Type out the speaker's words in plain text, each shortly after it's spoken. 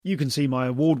You can see my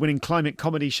award-winning climate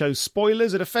comedy show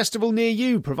Spoilers at a festival near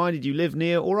you, provided you live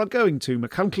near or are going to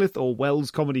Machynlleth or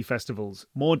Wells comedy festivals.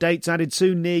 More dates added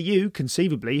soon near you.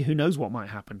 Conceivably, who knows what might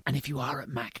happen. And if you are at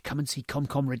Mac, come and see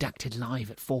ComCom Redacted live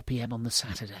at 4 p.m. on the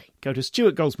Saturday. Go to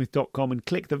stuartgoldsmith.com and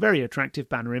click the very attractive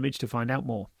banner image to find out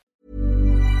more.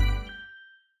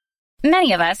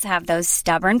 Many of us have those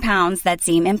stubborn pounds that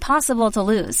seem impossible to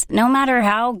lose, no matter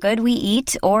how good we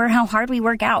eat or how hard we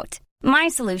work out. My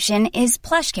solution is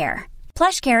PlushCare.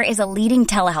 PlushCare is a leading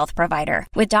telehealth provider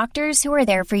with doctors who are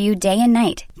there for you day and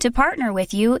night to partner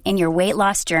with you in your weight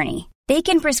loss journey. They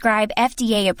can prescribe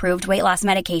FDA-approved weight loss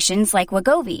medications like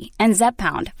Wegovy and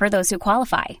Zepbound for those who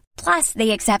qualify. Plus, they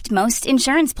accept most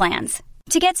insurance plans.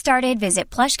 To get started,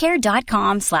 visit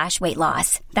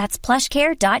plushcare.com/weightloss. That's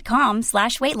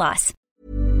plushcare.com/weightloss.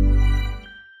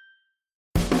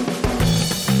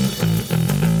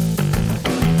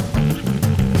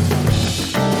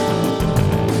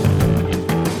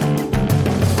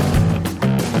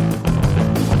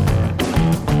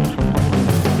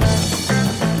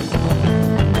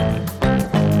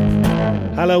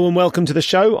 Hello and welcome to the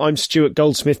show. I'm Stuart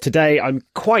Goldsmith. Today I'm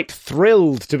quite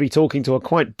thrilled to be talking to a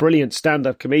quite brilliant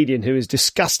stand-up comedian who is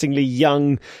disgustingly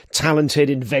young, talented,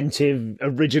 inventive,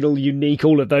 original, unique,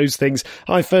 all of those things.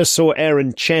 I first saw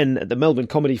Chen at the Melbourne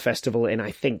Comedy Festival in, I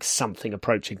think, something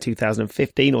approaching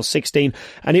 2015 or 16,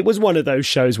 and it was one of those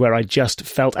shows where I just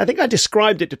felt, I think I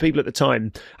described it to people at the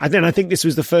time, and then I think this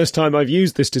was the first time I've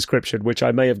used this description, which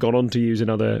I may have gone on to use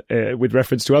in other, with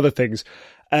reference to other things.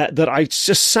 That I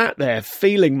just sat there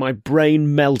feeling my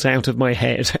brain melt out of my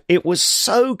head. It was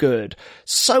so good,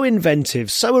 so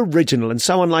inventive, so original, and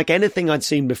so unlike anything I'd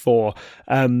seen before.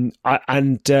 I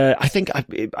think I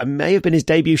may have been his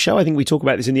debut show. I think we talk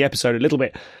about this in the episode a little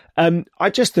bit. I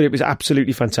just thought it was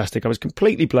absolutely fantastic. I was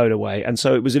completely blown away. And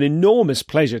so it was an enormous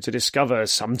pleasure to discover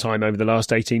sometime over the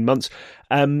last 18 months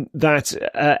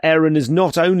that Aaron is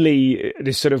not only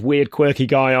this sort of weird, quirky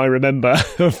guy I remember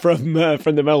from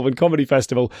the Melbourne Comedy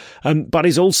Festival, but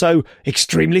is also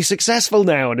extremely successful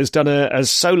now and has done a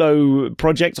solo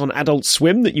project on Adult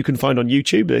Swim that you can find on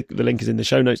YouTube. The link is in the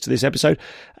show notes to this episode.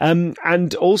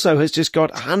 And also has just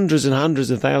got hundreds and hundreds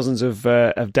of thousands of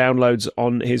downloads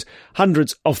on his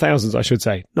hundreds of thousands, I should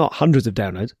say, not hundreds of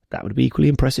downloads. That would be equally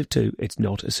impressive too. It's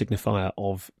not a signifier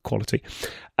of quality.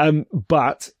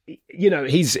 But you know,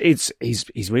 he's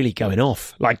really going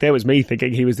off. Like, there was me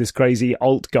thinking he was this crazy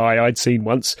alt guy I'd seen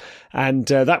once, and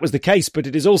that was the case. But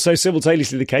it is also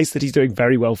simultaneously the case that he's doing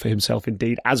very well for himself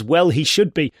indeed, as well he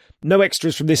should be. No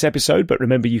extras from this episode, but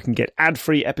remember you can get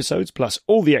ad-free episodes plus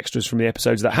all the extras from the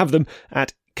episodes that have them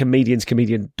at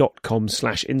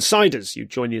comedianscomedian.com/insiders. You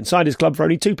join the Insiders Club for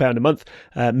only £2 a month,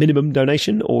 minimum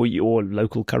donation or your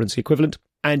local currency equivalent.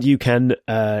 And you can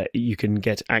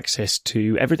get access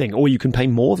to everything, or you can pay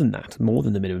more than that, more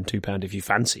than the minimum £2 if you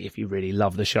fancy, if you really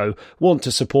love the show, want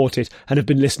to support it, and have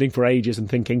been listening for ages and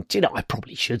thinking, do you know, I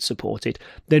probably should support it.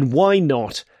 Then why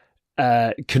not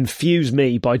confuse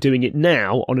me by doing it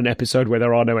now on an episode where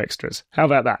there are no extras? How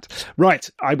about that? Right,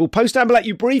 I will post-amble at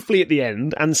you briefly at the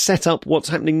end and set up what's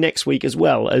happening next week as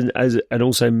well, and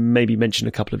also maybe mention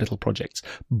a couple of little projects.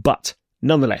 But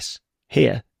nonetheless,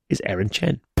 here is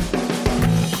Chen.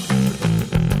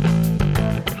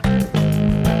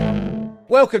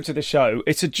 Welcome to the show.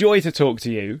 It's a joy to talk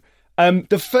to you.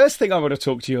 The first thing I want to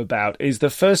talk to you about is the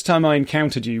first time I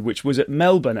encountered you, which was at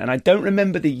Melbourne, and I don't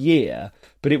remember the year,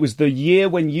 but it was the year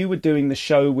when you were doing the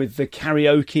show with the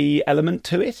karaoke element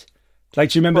to it. Like,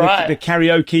 do you remember the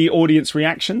karaoke audience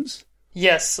reactions?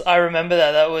 Yes, I remember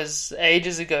that. That was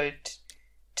ages ago,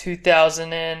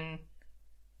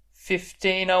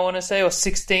 2015, I want to say, or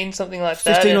 16, something like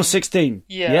that. 15 or 16?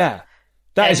 Yeah.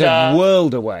 That is a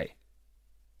world away.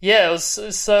 Yeah, it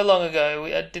was so long ago.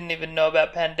 I didn't even know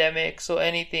about pandemics or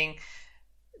anything,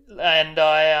 and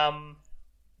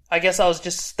I guess I was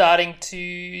just starting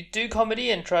to do comedy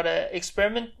and try to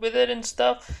experiment with it and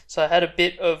stuff. So I had a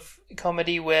bit of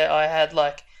comedy where I had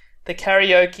like the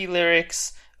karaoke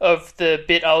lyrics of the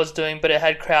bit I was doing, but it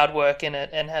had crowd work in it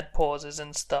and had pauses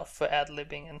and stuff for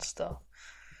ad-libbing and stuff.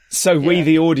 So we,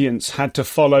 the audience, had to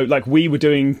follow, like, were we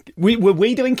doing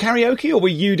karaoke, or were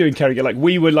you doing karaoke? Like,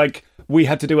 we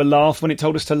had to do a laugh when it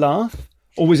told us to laugh?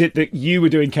 Or was it that you were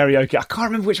doing karaoke? I can't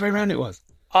remember which way around it was.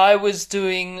 I was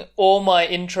doing all my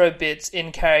intro bits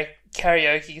in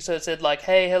karaoke. So it said like,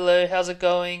 hey, hello, how's it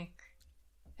going?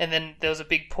 And then there was a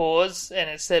big pause, and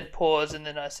it said pause, and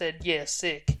then I said, yeah,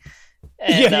 sick.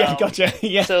 And, gotcha.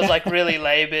 Yeah. So it was like really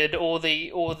laboured. All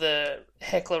the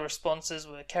heckler responses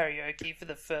were karaoke for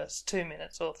the first 2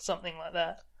 minutes or something like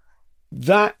that.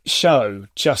 That show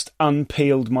just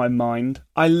unpeeled my mind.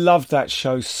 I loved that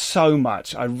show so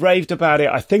much. I raved about it.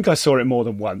 I think I saw it more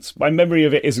than once. My memory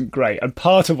of it isn't great. And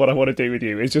part of what I want to do with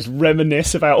you is just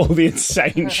reminisce about all the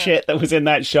insane shit that was in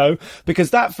that show.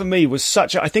 Because that for me was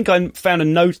I think I found a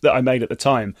note that I made at the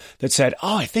time that said,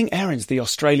 I think Aaron's the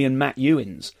Australian Matt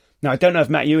Ewins. Now, I don't know if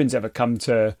Matt Ewins ever come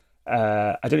to...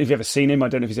 I don't know if you've ever seen him. I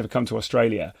don't know if he's ever come to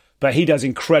Australia. But he does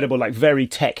incredible, like very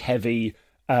tech-heavy...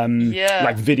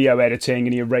 like video editing,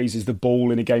 and he erases the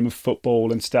ball in a game of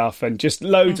football and stuff, and just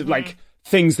loads of like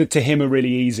things that to him are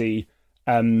really easy.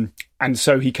 And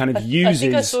so he kind of uses... I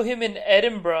think I saw him in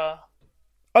Edinburgh.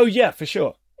 Oh yeah, for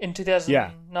sure. In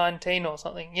 2019 or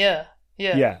something. Yeah.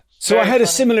 So I had a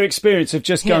similar experience of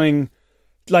just going,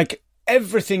 like,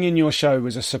 everything in your show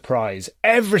was a surprise.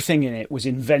 Everything in it was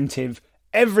inventive.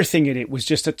 Everything in it was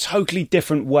just a totally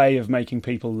different way of making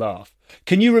people laugh.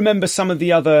 Can you remember some of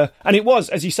the other... And it was,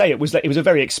 as you say, it was a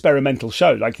very experimental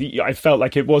show. Like, I felt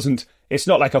like it's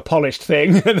not like a polished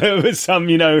thing. There was some,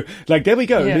 like, there we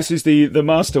go, this is the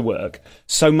masterwork.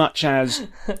 So much as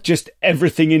just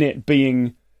everything in it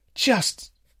being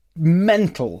just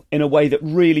mental in a way that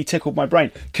really tickled my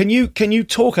brain. Can you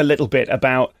talk a little bit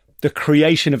about the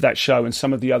creation of that show and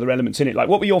some of the other elements in it? Like,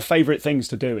 what were your favourite things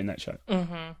to do in that show?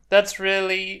 Mm-hmm. That's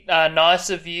really nice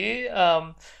of you.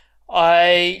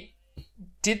 I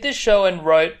did the show and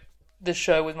wrote the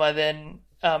show with my then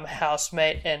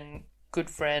housemate and good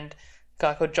friend, a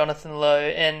guy called Jonathan Lowe,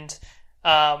 and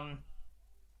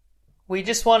we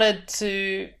just wanted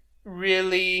to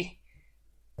really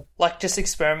just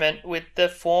experiment with the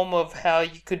form of how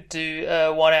you could do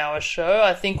a 1 hour show.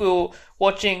 I think we were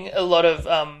watching a lot of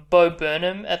Bo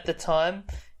Burnham at the time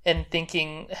and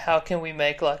thinking, how can we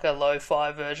make like a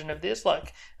lo-fi version of this,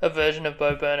 like a version of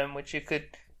Bo Burnham which you could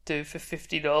do for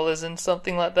 $50 and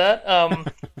something like that.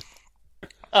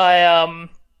 I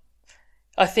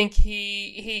think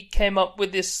he came up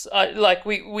with this,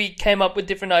 we came up with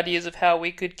different ideas of how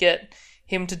we could get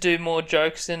him to do more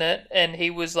jokes in it, and he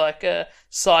was like a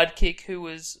sidekick who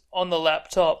was on the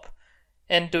laptop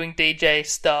and doing DJ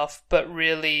stuff, but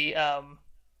really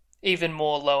even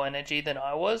more low energy than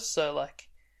I was. So like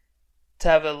to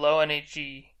have a low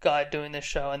energy guy doing the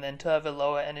show and then to have a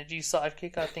lower energy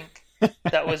sidekick, I think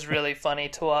that was really funny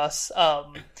to us.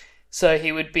 So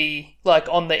he would be like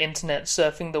on the internet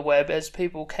surfing the web as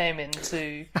people came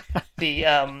into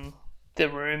the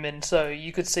room, and so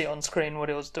you could see on screen what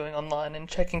he was doing online and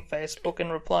checking Facebook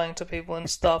and replying to people and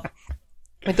stuff.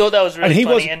 I thought that was really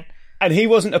funny.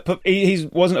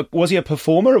 Was he a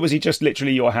performer, or was he just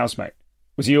literally your housemate?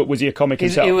 Was he a comic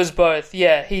himself? He was both.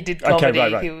 Yeah, he did comedy.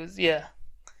 Okay, right. He was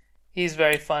he's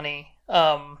very funny.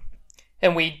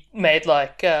 And we made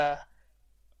like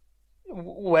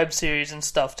web series and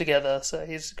stuff together, so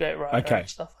he's a great writer and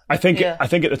stuff. I think at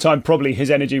the time probably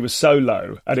his energy was so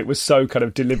low and it was so kind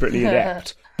of deliberately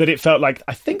inept that it felt like,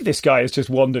 I think this guy has just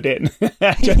wandered in. Do you know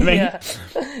what I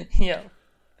mean? Yeah,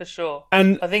 for sure.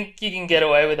 And I think you can get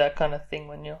away with that kind of thing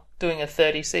when you're doing a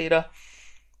 30-seater.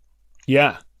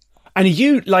 Yeah. And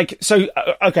you, so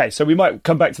we might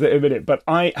come back to that in a minute, but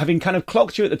I, having kind of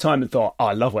clocked you at the time and thought,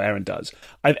 I love what Aaron does.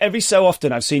 Every so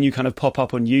often I've seen you kind of pop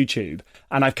up on YouTube,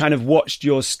 and I've kind of watched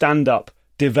your stand-up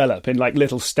develop in like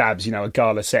little stabs, a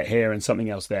gala set here and something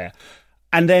else there.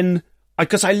 And then,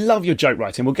 because I love your joke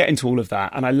writing, we'll get into all of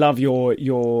that, and I love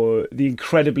the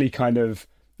incredibly kind of,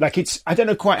 I don't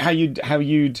know quite how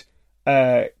you'd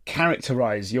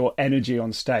characterize your energy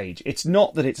on stage. It's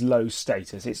not that it's low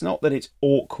status, it's not that it's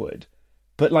awkward,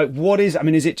 but is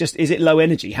it low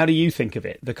energy? How do you think of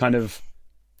it, the kind of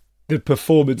the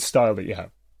performance style that you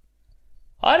have?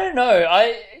 I don't know.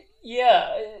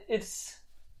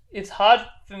 It's hard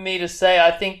for me to say.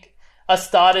 I think I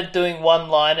started doing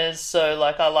one-liners, so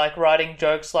I like writing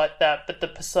jokes like that, but the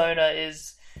persona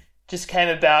just came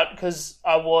about because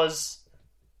I was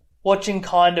watching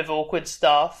kind of awkward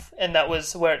stuff, and that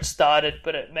was where it started,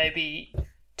 but it maybe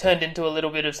turned into a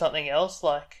little bit of something else.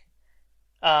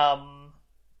 I'm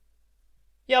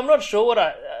not sure what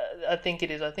I think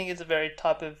it is. I think it's a very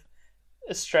type of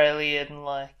Australian,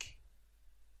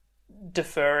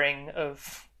 deferring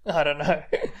of, I don't know.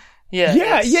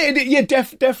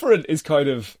 Deferent is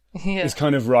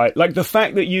kind of right. Like the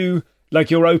fact that you,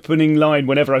 your opening line,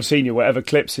 whenever I've seen you, whatever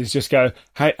clips, is just go,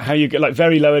 how you go,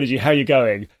 very low energy, how you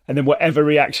going? And then whatever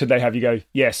reaction they have, you go,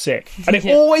 yeah, sick. And it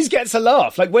always gets a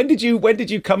laugh. When did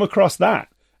you come across that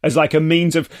as a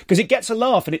means of, because it gets a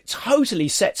laugh and it totally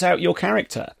sets out your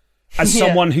character. as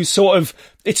someone who's sort of,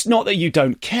 it's not that you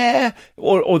don't care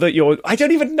or that you're, I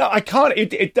don't even know, I can't,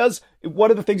 it does,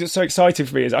 one of the things that's so exciting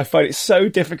for me is I find it so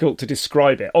difficult to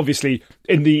describe it. Obviously,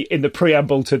 in the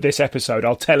preamble to this episode,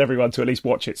 I'll tell everyone to at least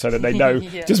watch it so that they know,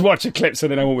 just watch a clip so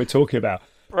they know what we're talking about.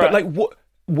 Right. But like,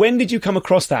 when did you come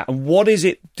across that, and what is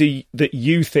it that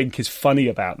you think is funny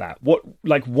about that?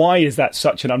 Why is that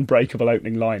such an unbreakable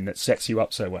opening line that sets you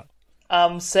up so well?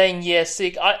 Saying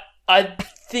sick. I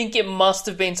think it must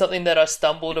have been something that I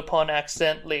stumbled upon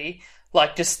accidentally,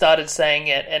 like just started saying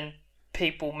it, and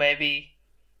people maybe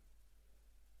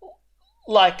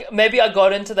I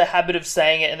got into the habit of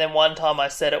saying it, and then one time I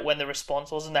said it when the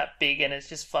response wasn't that big, and it's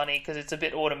just funny because it's a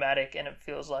bit automatic and it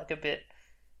feels like a bit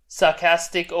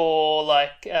sarcastic or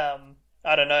like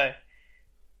I don't know,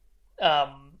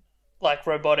 like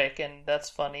robotic, and that's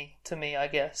funny to me, I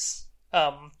guess.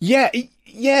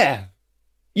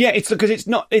 It's because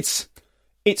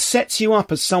it sets you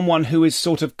up as someone who is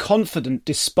sort of confident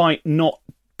despite not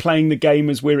playing the game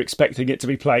as we're expecting it to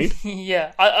be played.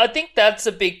 Yeah, I think that's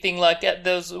a big thing. Like,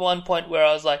 there was one point where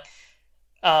I was like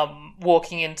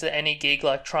walking into any gig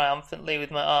like triumphantly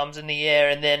with my arms in the air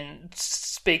and then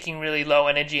speaking really low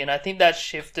energy, and I think that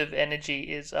shift of energy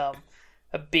is a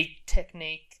big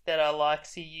technique that I like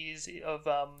to use of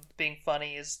being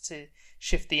funny, is to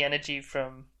shift the energy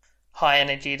from high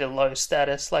energy to low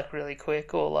status, like really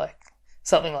quick, or like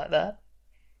something like that.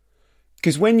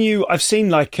 Because I've seen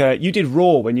like you did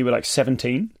Raw when you were like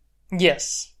 17.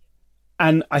 Yes.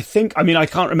 And I can't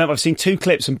remember. I've seen two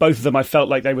clips, and both of them I felt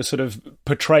like they were sort of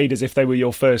portrayed as if they were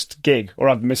your first gig, or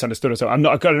I've misunderstood or something.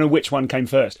 I don't know which one came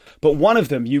first, but one of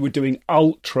them you were doing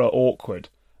ultra awkward,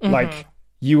 like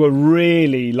you were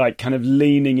really like kind of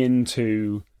leaning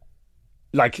into.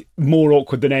 Like, more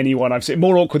awkward than anyone I've seen.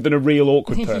 More awkward than a real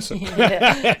awkward person. Do you know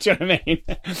what I mean?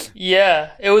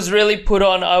 Yeah, it was really put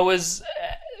on.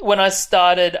 When I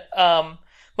started,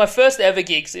 my first ever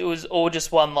gigs, it was all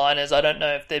just one-liners. I don't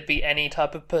know if there'd be any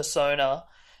type of persona.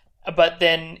 But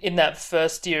then in that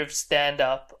first year of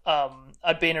stand-up,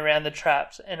 I'd been around the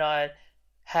traps, and I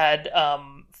had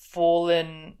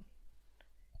fallen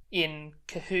in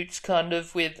cahoots kind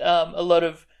of with a lot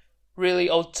of really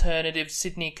alternative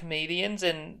Sydney comedians,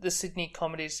 and the Sydney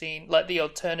comedy scene, like the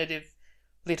alternative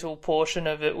little portion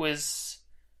of it was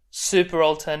super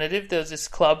alternative. There was this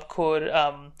club called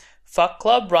Fuck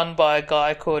Club, run by a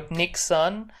guy called Nick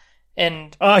Sun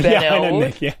and Ben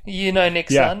Elwood. Nick, You know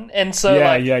Nick Sun. And so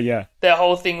their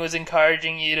whole thing was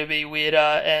encouraging you to be weirder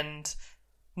and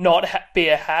not be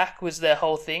a hack was their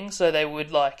whole thing. So they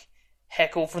would like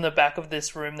heckle from the back of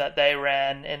this room that they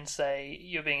ran and say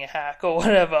you're being a hack or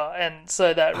whatever, and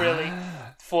so that really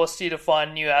forced you to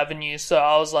find new avenues. So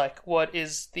I was like, what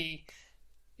is the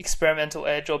experimental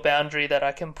edge or boundary that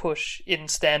I can push in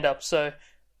stand-up? So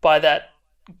by that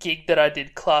gig that I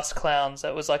did, Class Clowns,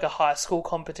 that was like a high school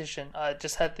competition, I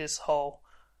just had this whole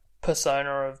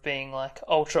persona of being like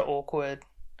ultra awkward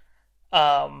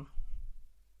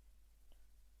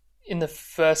in the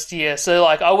first year. So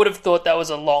like I would have thought that was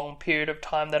a long period of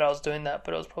time that I was doing that,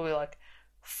 but it was probably like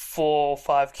 4 or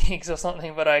 5 gigs or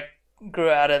something, but I grew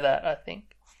out of that, I think.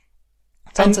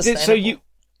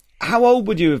 How old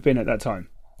would you have been at that time?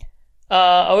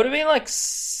 I would have been like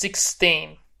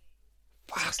 16.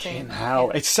 Fucking hell.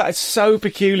 It's so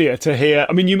peculiar to hear.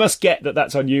 I mean, you must get that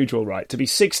that's unusual, right? To be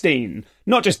 16,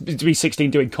 not just to be 16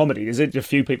 doing comedy, there's a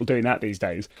few people doing that these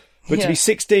days, but to be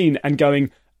 16 and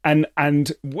going... And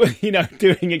you know,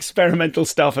 doing experimental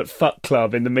stuff at Fuck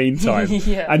Club in the meantime.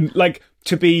 And like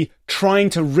to be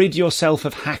trying to rid yourself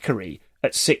of hackery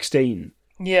at 16.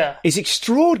 Yeah. Is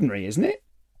extraordinary, isn't it?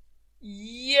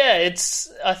 Yeah,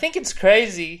 I think it's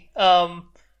crazy.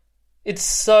 It's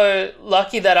so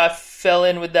lucky that I fell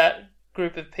in with that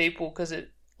group of people, because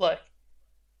it I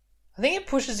think it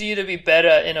pushes you to be better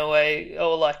in a way,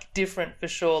 or like different for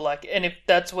sure. Like, and if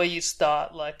that's where you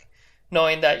start, like,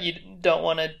 knowing that you don't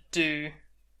want to do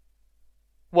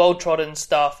well-trodden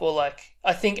stuff, or like,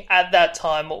 I think at that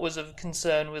time what was of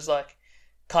concern was like,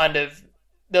 kind of,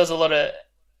 there was a lot of,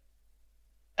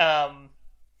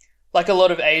 like a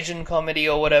lot of Asian comedy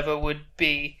or whatever would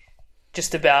be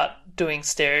just about doing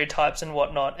stereotypes and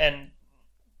whatnot, and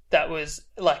that was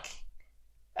like,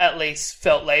 at least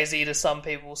felt lazy to some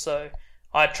people, so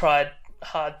I tried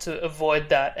hard to avoid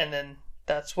that, and then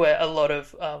that's where a lot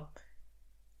of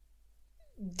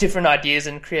different ideas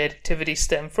and creativity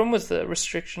stem from, was the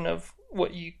restriction of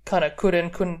what you kind of could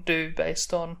and couldn't do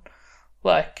based on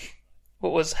like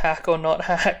what was hack or not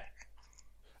hack.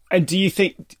 And do you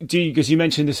because you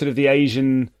mentioned the sort of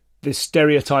the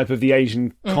stereotype of the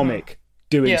Asian comic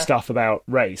doing stuff about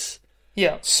race.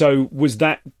 Yeah. So was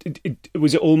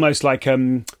it almost like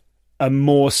a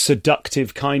more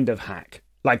seductive kind of hack.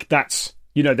 Like that's,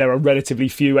 there are relatively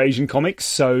few Asian comics,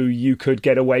 so you could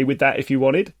get away with that if you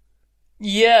wanted.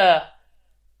 Yeah.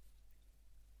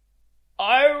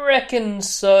 I reckon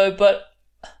so, but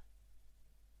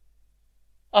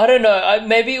I don't know.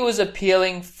 Maybe it was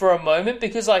appealing for a moment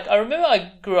because, like, I remember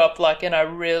I grew up, like, and I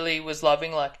really was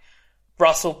loving, like,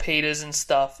 Russell Peters and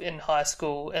stuff in high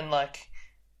school, and, like,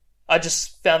 I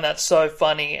just found that so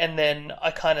funny. And then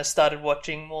I kind of started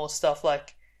watching more stuff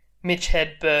like Mitch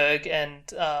Hedberg and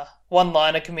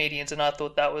one-liner comedians, and I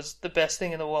thought that was the best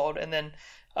thing in the world. And then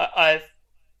I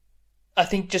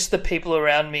think just the people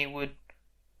around me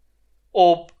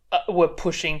were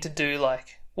pushing to do,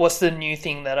 like, what's the new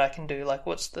thing that I can do? Like,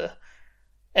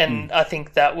 I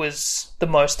think that was the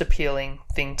most appealing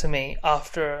thing to me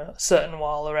after a certain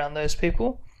while around those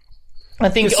people. I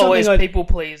think always people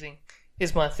pleasing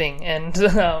is my thing, and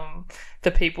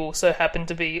the people so happen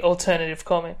to be alternative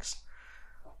comics.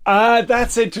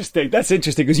 That's interesting. That's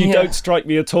interesting because you don't strike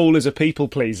me at all as a people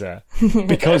pleaser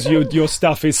because your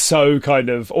stuff is so kind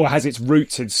of, or has its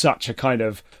roots in such a kind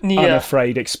of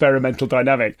unafraid experimental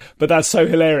dynamic. But that's so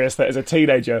hilarious that as a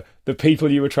teenager, the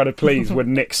people you were trying to please were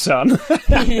Nick's son.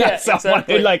 Yeah, someone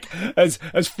exactly. who, like, as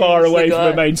far away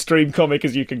from a mainstream comic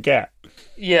as you can get.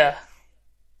 Yeah,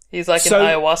 he's like an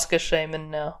ayahuasca shaman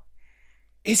now.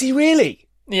 Is he really?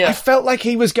 Yeah, I felt like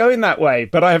he was going that way,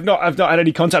 but I've not had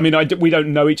any contact. I mean, we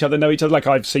don't know each other. Like,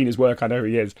 I've seen his work, I know who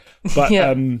he is, but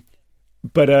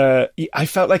I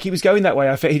felt like he was going that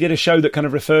way. He did a show that kind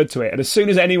of referred to it, and as soon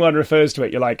as anyone refers to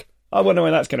it, you're like, I wonder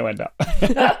where that's going to end up.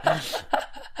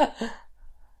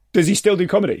 Does he still do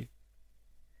comedy?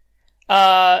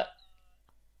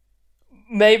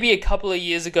 Maybe a couple of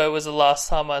years ago was the last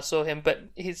time I saw him, but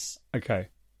he's okay.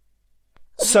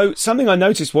 So something I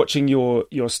noticed watching your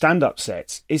stand-up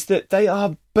sets is that they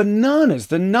are bananas.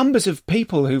 The numbers of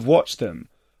people who've watched them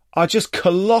are just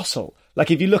colossal. Like,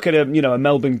 if you look at a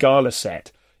Melbourne Gala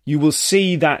set, you will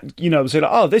see that, say,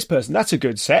 like, oh, this person, that's a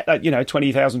good set. That,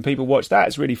 20,000 people watched that.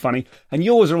 It's really funny. And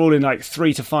yours are all in like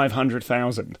 300,000 to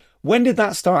 500,000. When did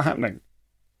that start happening?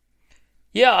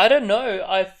 Yeah, I don't know.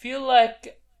 I feel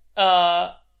like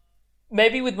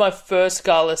maybe with my first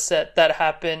Gala set that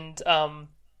happened.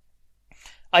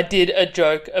 I did a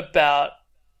joke about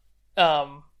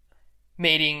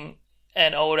meeting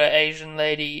an older Asian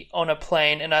lady on a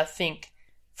plane, and I think,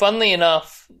 funnily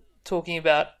enough, talking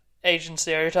about Asian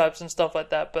stereotypes and stuff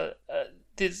like that, but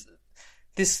this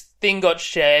thing got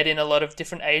shared in a lot of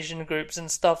different Asian groups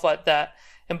and stuff like that,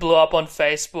 and blew up on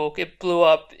Facebook. It blew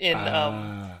up in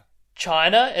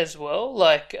China as well.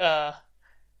 Like,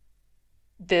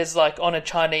 there's, like, on a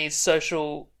Chinese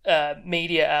social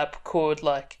media app called,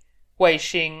 like,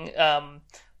 Weixing,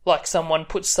 like, someone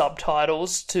put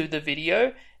subtitles to the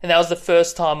video, and that was the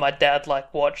first time my dad,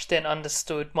 like, watched and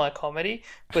understood my comedy,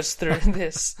 was through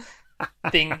this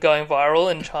thing going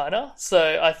viral in China.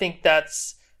 So I think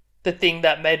that's the thing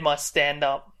that made my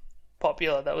stand-up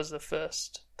popular. That was the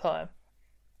first time.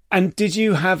 And did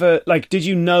you did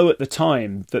you know at the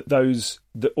time that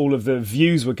all of the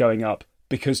views were going up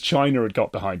because China had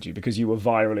got behind you, because you were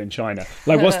viral in China?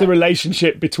 Like, what's the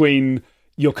relationship between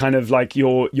your kind of like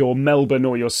your Melbourne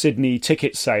or your Sydney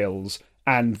ticket sales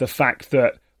and the fact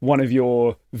that one of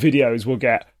your videos will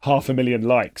get 500,000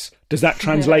 likes? Does that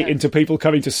translate into people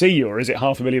coming to see you, or is it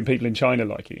 500,000 people in China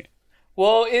liking it?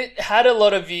 Well, it had a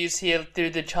lot of views here through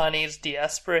the Chinese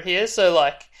diaspora here, so,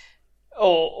 like,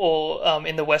 or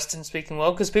in the Western speaking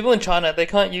world, because people in China, they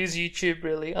can't use YouTube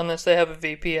really unless they have a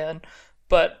VPN.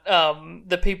 But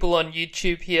the people on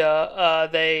YouTube here,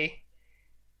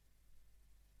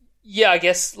 I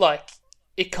guess, like,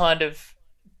 it kind of,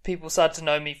 people started to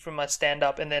know me from my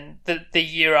stand-up, and then the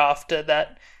year after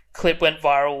that clip went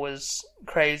viral was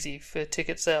crazy for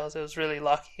ticket sales. It was really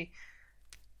lucky.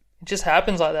 It just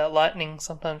happens like that. Lightning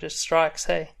sometimes just strikes,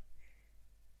 hey.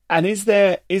 And is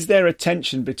there a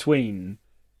tension between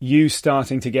you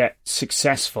starting to get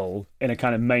successful in a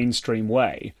kind of mainstream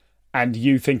way and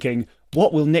you thinking,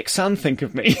 what will Nick Sun think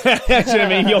of me? Do you know what I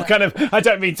mean? You're kind of, I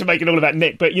don't mean to make it all about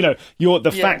Nick, but,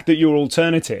 fact that you're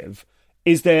alternative,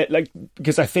 is there, like,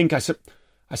 because I think, I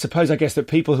suppose, I guess that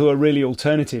people who are really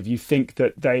alternative, you think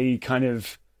that they kind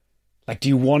of, like, do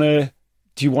you want to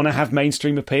have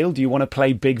mainstream appeal? Do you want to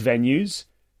play big venues?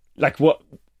 Like, what,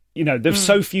 there's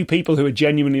so few people who are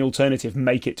genuinely alternative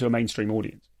make it to a mainstream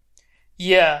audience.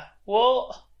 Yeah,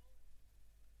 well,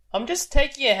 I'm just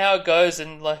taking it how it goes,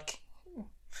 and, like,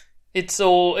 it's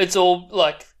all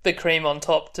like the cream on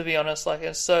top, to be honest. Like,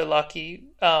 it's so lucky.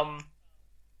 But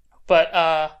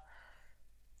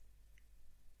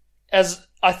as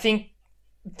I think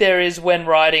there is when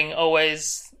writing,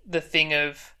 always the thing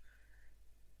of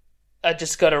I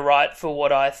just got to write for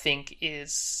what I think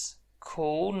is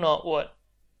cool, not what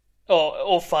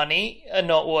or funny, and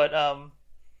not what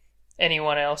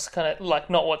anyone else kind of like,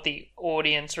 not what the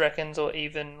audience reckons, or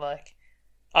even like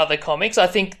other comics. I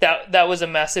think that was a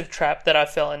massive trap that I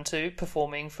fell into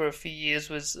performing for a few years,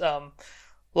 was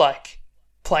like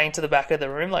playing to the back of the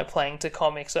room, like playing to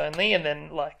comics only, and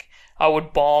then like I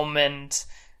would bomb and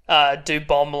do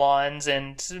bomb lines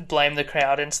and blame the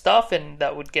crowd and stuff, and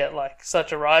that would get like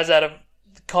such a rise out of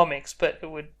comics, but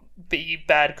it would be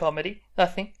bad comedy, I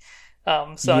think. So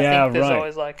I think there's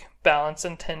always like balance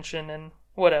and tension and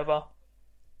whatever.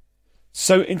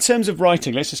 So in terms of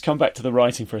writing, let's just come back to the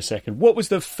writing for a second. What was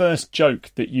the first joke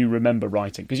that you remember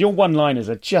writing? Because your one-liners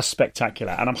are just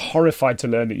spectacular, and I'm horrified to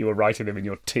learn that you were writing them in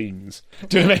your teens.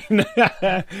 Do you know what I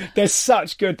mean? They're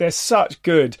such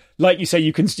good. Like you say,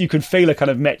 you can feel a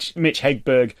kind of Mitch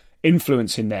Hedberg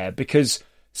influence in there, because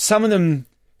some of them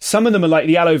are like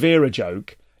the aloe vera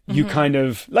joke. You kind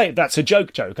of like, that's a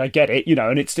joke. I get it,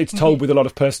 and it's told with a lot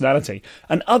of personality.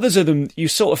 And others of them, you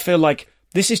sort of feel like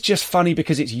this is just funny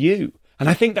because it's you. And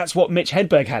I think that's what Mitch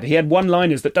Hedberg had. He had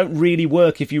one-liners that don't really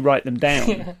work if you write them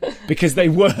down, because they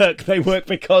work. They work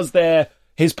because they're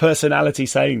his personality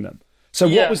saying them. So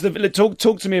what was the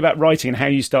talk to me about writing and how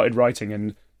you started writing,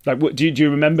 and like, do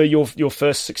you remember your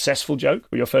first successful joke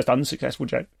or your first unsuccessful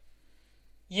joke?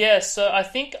 Yeah, so I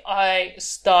think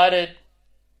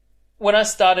when I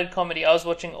started comedy, I was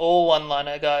watching all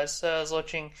one-liner guys. So I was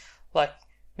watching like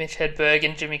Mitch Hedberg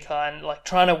and Jimmy Carr, and like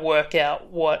trying to work out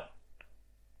what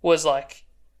was like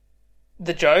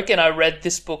the joke. And I read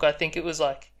this book, I think it was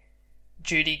like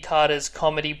Judy Carter's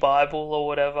Comedy Bible or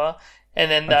whatever, and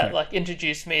then that like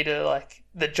introduced me to like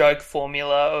the joke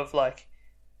formula of like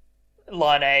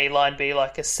line A, line B,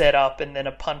 like a setup, and then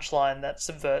a punchline that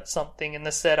subverts something in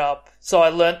the setup. So I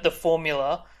learnt the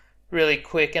formula really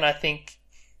quick, and I think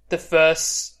the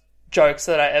first jokes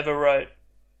that I ever wrote,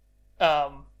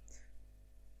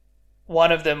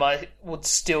 one of them I would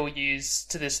still use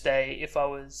to this day if I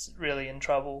was really in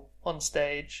trouble on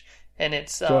stage, and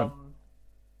it's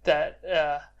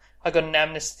that I got an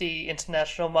Amnesty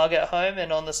International mug at home,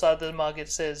 and on the side of the mug it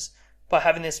says, "By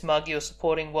having this mug, you're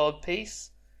supporting world peace.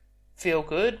 Feel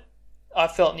good." I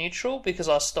felt neutral because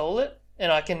I stole it,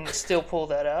 and I can still pull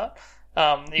that out.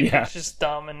 It's just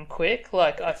dumb and quick.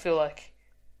 Like, I feel like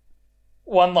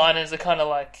one-liners are kind of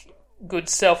like good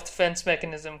self-defense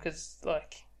mechanism, because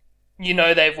like,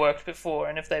 they've worked before,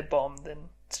 and if they bomb, then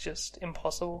it's just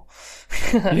impossible.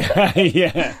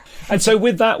 Yeah. And so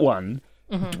with that one,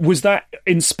 was that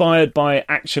inspired by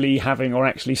actually having or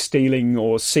actually stealing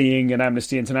or seeing an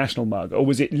Amnesty International mug, or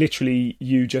was it literally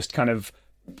you just kind of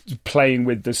playing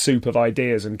with the soup of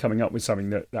ideas and coming up with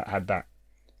something that had that?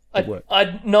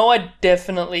 I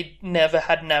definitely never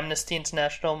had an Amnesty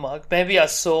International mug. Maybe I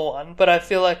saw one, but I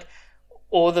feel like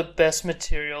all the best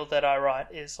material that I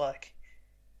write is like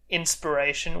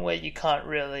inspiration, where you can't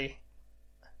really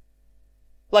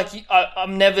like,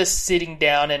 I'm never sitting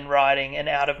down and writing, and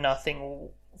out of nothing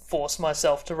will force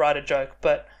myself to write a joke,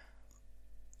 but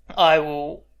I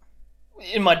will,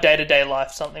 in my day-to-day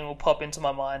life, something will pop into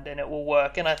my mind and it will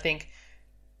work. And I think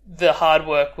the hard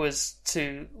work was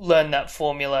to learn that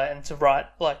formula and to write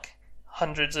like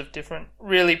hundreds of different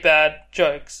really bad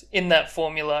jokes in that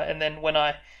formula, and then when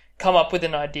I come up with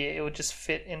an idea, it would just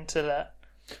fit into that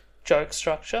joke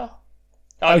structure.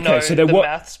 I know the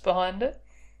maths behind it.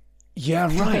 Yeah,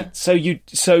 right. So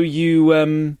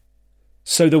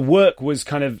the work was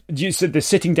kind of, you said the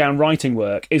sitting down writing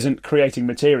work isn't creating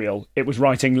material. It was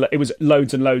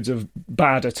loads and loads of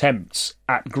bad attempts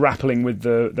at grappling with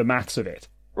the maths of it.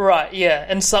 Right, yeah,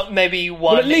 and some maybe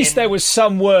one. Well, at least there was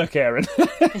some work, Aaron.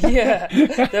 Yeah,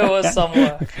 there was some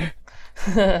work.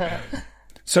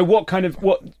 So what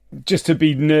just to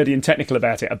be nerdy and technical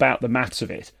about it, about the maths of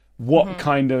it, what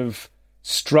kind of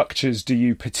structures do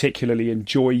you particularly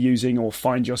enjoy using or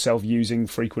find yourself using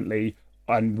frequently,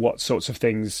 and what sorts of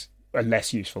things are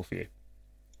less useful for you?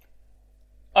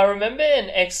 I remember an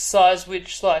exercise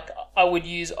which like I would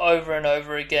use over and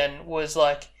over again was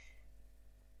like,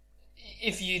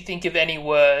 if you think of any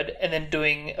word and then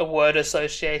doing a word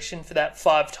association for that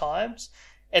 5 times,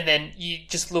 and then you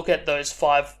just look at those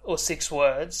 5 or 6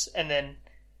 words, and then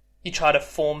you try to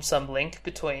form some link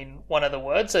between one of the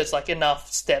words. So it's like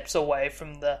enough steps away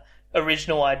from the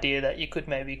original idea that you could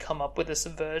maybe come up with a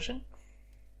subversion.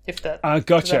 If that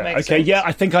gotcha. That okay, sense? Yeah,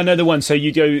 I think I know the one. So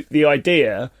you do the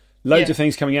idea, loads of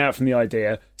things coming out from the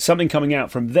idea, something coming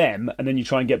out from them, and then you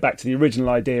try and get back to the original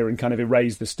idea and kind of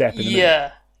erase the step in the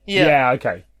middle. Yeah,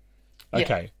 okay.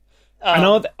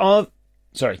 And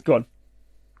sorry, go on.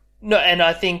 No, and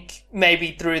I think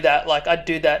maybe through that, like I'd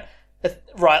do that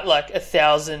write like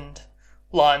 1,000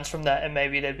 lines from that, and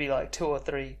maybe there'd be like 2 or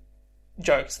 3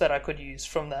 jokes that I could use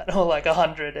from that, or like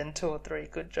 100 and 2 or 3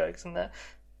 good jokes in that.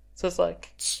 So it's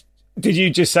like... Did you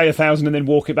just say 1,000 and then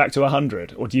walk it back to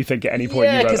 100? Or do you think at any point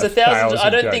you wrote 1,000, I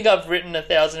don't jokes? think I've written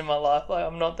 1,000 in my life. Like,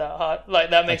 I'm not that hard.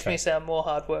 Like, that makes me sound more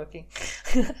hardworking.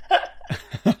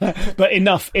 But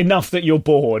enough that you're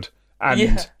bored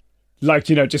and, like,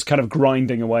 you know, just kind of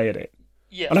grinding away at it.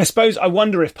 Yeah. And I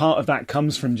wonder if part of that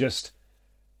comes from just,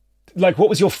 like, what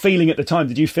was your feeling at the time?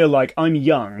 Did you feel like, I'm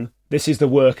young, this is the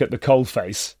work at the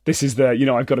coalface, this is the, you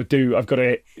know, I've got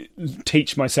to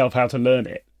teach myself how to learn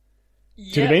it? Do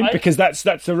you know what I mean? Because that's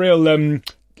the real,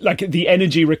 like, the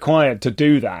energy required to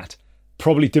do that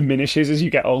probably diminishes as you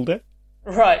get older.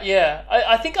 Right, yeah.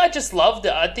 I think I just loved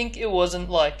it. I think it wasn't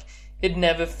like, it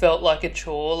never felt like a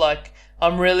chore. Like,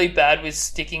 I'm really bad with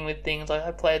sticking with things. Like,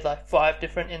 I played like 5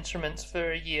 different instruments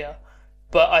for a year.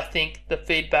 But I think the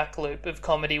feedback loop of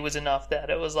comedy was enough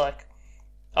that it was like,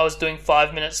 I was doing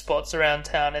 5-minute spots around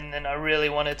town, and then I really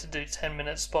wanted to do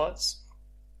 10-minute spots.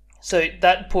 So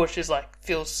that push is like,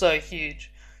 feels so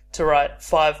huge to write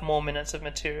 5 more minutes of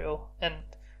material, and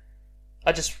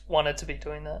I just wanted to be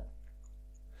doing that.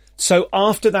 So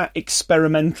after that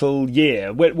experimental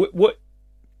year, what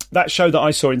that show that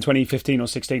I saw in 2015 or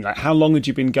 16, like, how long had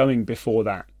you been going before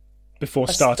that? Before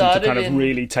starting to kind of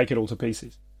really take it all to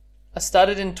pieces? I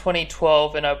started in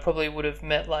 2012, and I probably would have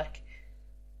met like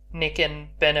Nick and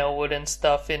Ben Elwood and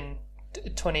stuff in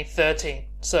 2013.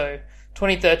 So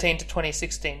 2013 to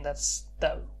 2016, that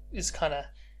is kind of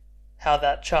how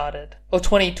that charted. Or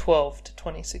 2012 to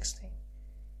 2016.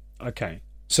 Okay.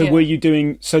 So were you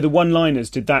doing... So the one-liners,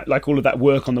 did that, like all of that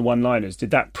work on the one-liners,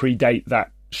 did that predate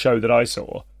that show that I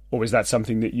saw? Or was that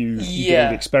something that you did all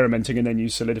the experimenting and then you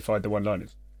solidified the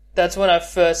one-liners? That's when I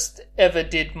first ever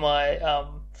did my...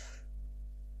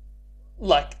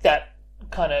 like that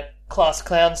kind of class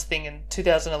clowns thing in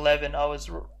 2011. I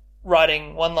was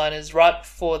writing one-liners right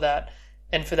before that,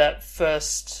 and for that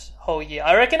first whole year.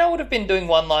 I reckon I would have been doing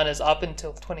one-liners up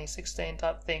until 2016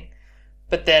 type thing.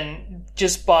 But then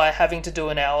just by having to do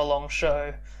an hour-long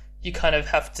show, you kind of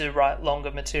have to write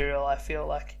longer material, I feel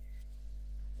like.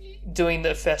 Doing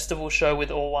the festival show with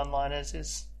all one-liners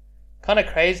is kind of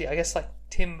crazy. I guess like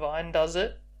Tim Vine does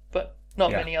it, but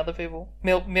not many other people.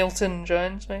 Milton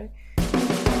Jones, maybe?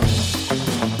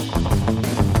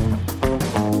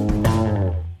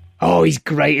 Oh, he's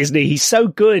great, isn't he? He's so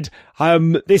good.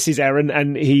 This is Aaron,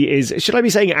 and he is... Should I be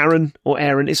saying Aaron or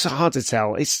Aaron? It's hard to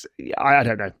tell. I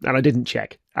don't know, and I didn't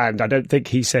check, and I don't think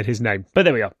he said his name. But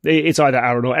there we are. It's either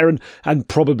Aaron or Aaron, and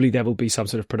probably there will be some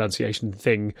sort of pronunciation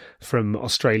thing from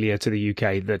Australia to the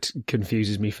UK that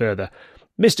confuses me further.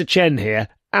 Mr. Chen here.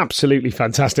 Absolutely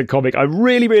fantastic comic. I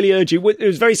really, really urge you. It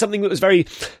was something that was very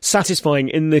satisfying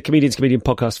in the Comedians Comedian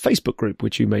Podcast Facebook group,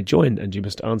 which you may join, and you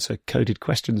must answer coded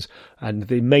questions. And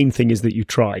the main thing is that you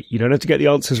try. You don't have to get the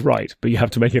answers right, but you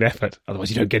have to make an effort. Otherwise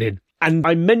you don't get in. And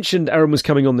I mentioned Aaron was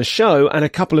coming on the show, and a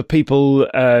couple of people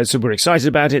were excited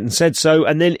about it and said so.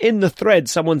 And then in the thread,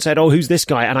 someone said, "Oh, who's this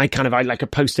guy?" And I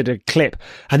posted a clip,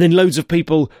 and then loads of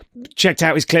people checked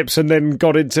out his clips and then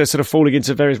got into sort of falling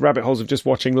into various rabbit holes of just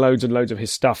watching loads and loads of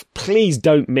his stuff. Please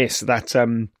don't miss that.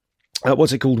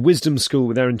 What's it called? Wisdom School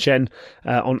with Aaron Chen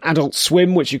on Adult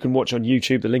Swim, which you can watch on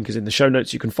YouTube. The link is in the show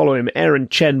notes. You can follow him, Aaron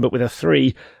Chen, but with a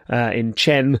 3 in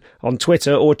Chen on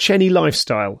Twitter, or Chenny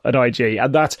Lifestyle at IG.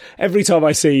 And that, every time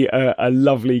I see a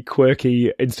lovely,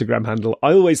 quirky Instagram handle,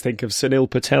 I always think of Sunil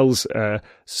Patel's,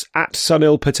 at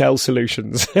Sunil Patel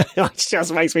Solutions. It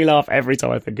just makes me laugh every time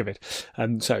I think of it.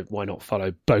 So why not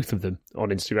follow both of them on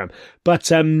Instagram?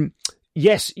 But,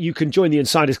 yes, you can join the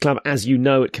Insiders Club, as you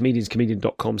know, at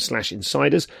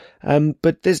comedianscomedian.com/insiders.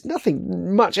 But there's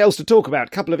nothing much else to talk about.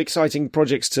 A couple of exciting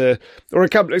projects a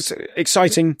couple of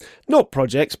exciting, not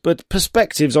projects, but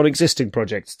perspectives on existing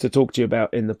projects to talk to you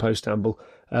about in the post-amble.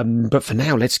 But for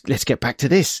now, let's get back to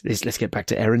this. Let's get back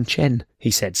to Aaron Chen,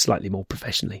 he said slightly more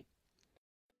professionally.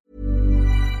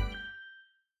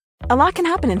 A lot can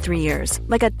happen in 3 years,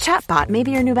 like a chatbot may be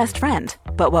your new best friend.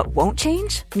 But what won't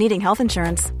change? Needing health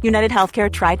insurance. United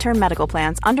Healthcare Tri-Term Medical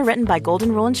Plans, underwritten by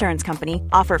Golden Rule Insurance Company,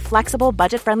 offer flexible,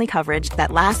 budget-friendly coverage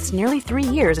that lasts nearly 3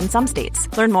 years in some states.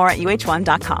 Learn more at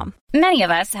UH1.com. Many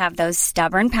of us have those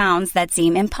stubborn pounds that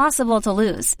seem impossible to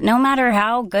lose, no matter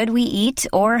how good we eat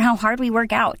or how hard we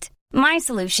work out. My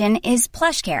solution is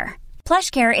PlushCare.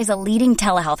 PlushCare is a leading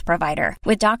telehealth provider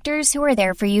with doctors who are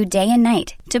there for you day and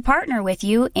night to partner with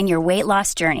you in your weight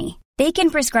loss journey. They can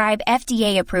prescribe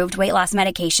FDA-approved weight loss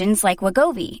medications like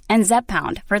Wegovy and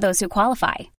Zepbound for those who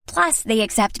qualify. Plus, they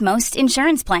accept most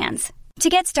insurance plans. To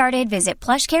get started, visit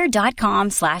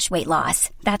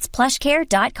plushcare.com/weightloss. That's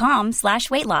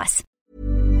plushcare.com/weightloss.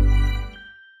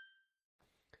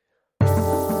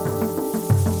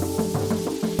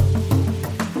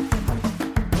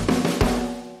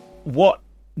 What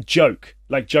joke,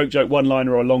 like joke,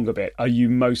 one-liner or a longer bit, are you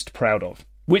most proud of?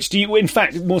 Which do you, in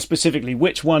fact, more specifically,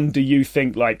 which one do you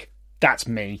think, like, that's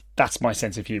me, that's my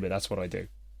sense of humour, that's what I do?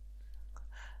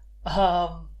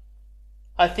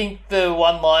 I think the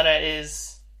one-liner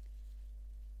is,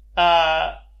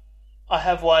 I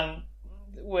have one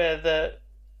where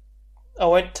I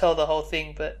won't tell the whole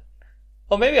thing, but,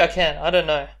 or maybe I can, I don't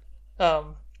know.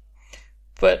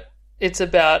 But it's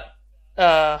about,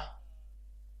 a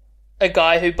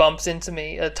guy who bumps into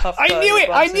me, a tough guy. I knew it!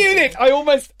 I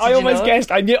almost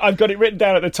guessed. I knew. I've got it written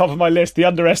down at the top of my list, the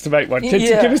underestimate one.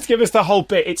 Give us the whole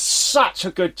bit. It's such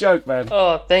a good joke, man.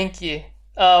 Oh, thank you.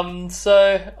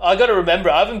 So I got to remember,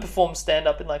 I haven't performed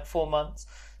stand-up in like 4 months.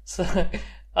 So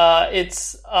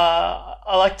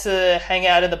I like to hang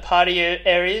out in the party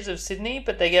areas of Sydney,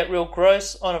 but they get real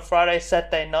gross on a Friday,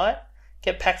 Saturday night.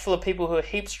 Get packed full of people who are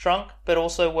heaps drunk, but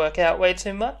also work out way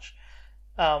too much.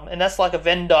 And that's like a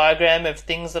Venn diagram of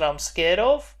things that I'm scared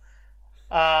of.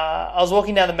 I was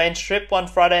walking down the main strip one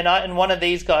Friday night, and one of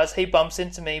these guys, he bumps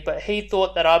into me, but he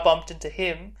thought that I bumped into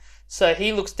him. So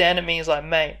he looks down at me and he's like,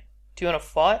 "Mate, do you want to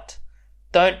fight?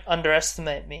 Don't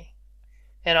underestimate me."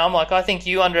 And I'm like, "I think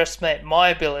you underestimate my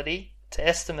ability to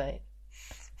estimate."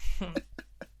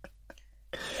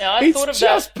 I thought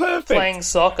about playing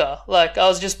soccer. Like, I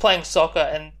was just playing soccer,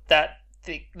 and that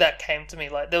came to me.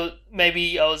 Like,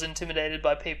 maybe I was intimidated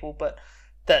by people, but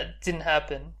that didn't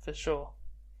happen for sure.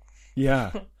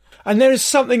 Yeah. And there is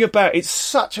something about it's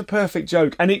such a perfect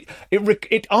joke, and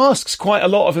it asks quite a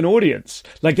lot of an audience.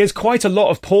 Like, there's quite a lot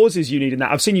of pauses you need in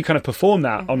that. I've seen you kind of perform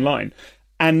that online,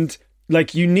 and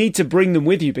like, you need to bring them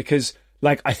with you, because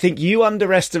like, I think you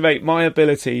underestimate my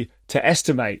ability to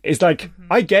estimate. It's like,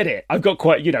 I get it. I've got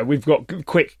quite, we've got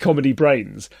quick comedy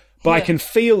brains. But I can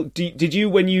feel, did you,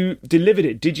 when you delivered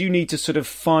it, did you need to sort of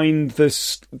find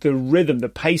the rhythm, the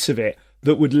pace of it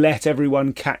that would let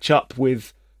everyone catch up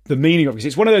with the meaning of it? Because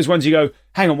it's one of those ones you go,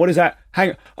 hang on, what is that?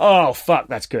 Oh, fuck,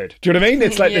 that's good. Do you know what I mean?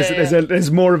 It's like there's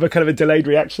more of a kind of a delayed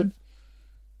reaction.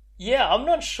 Yeah, I'm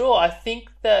not sure. I think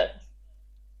that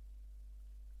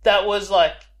was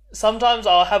like, sometimes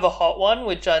I'll have a hot one,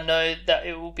 which I know that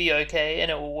it will be okay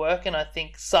and it will work. And I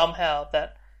think somehow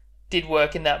that did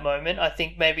work in that moment. I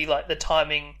think maybe like the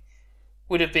timing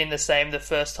would have been the same the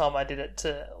first time I did it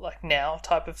to like now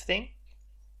type of thing.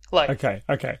 Like, okay.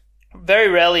 Very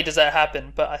rarely does that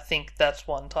happen, but I think that's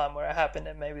one time where it happened,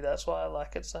 and maybe that's why I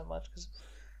like it so much, because it's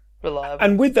reliable.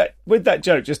 And with that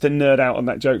joke, just to nerd out on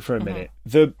that joke for a minute,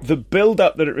 the build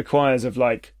up that it requires of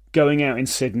like going out in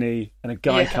Sydney and a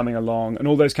guy coming along and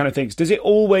all those kind of things, does it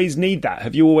always need that?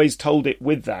 Have you always told it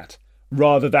with that,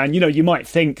 rather than, you might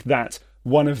think that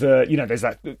one of the, there's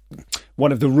that,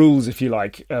 one of the rules, if you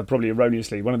like, probably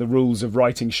erroneously, one of the rules of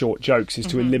writing short jokes is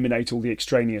to eliminate all the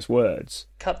extraneous words.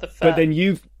 Cut the fat. But then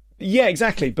yeah,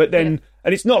 exactly. But then,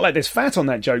 and it's not like there's fat on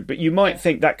that joke, but you might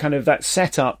think that kind of, that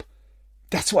setup,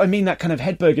 that's what I mean, that kind of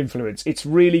Hedberg influence. It's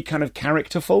really kind of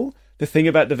characterful. The thing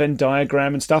about the Venn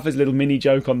diagram and stuff is a little mini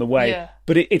joke on the way.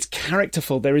 But it's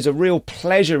characterful. There is a real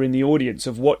pleasure in the audience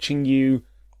of watching you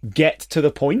get to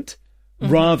the point,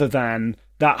 rather than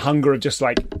that hunger of just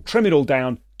like, trim it all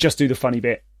down, just do the funny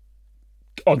bit,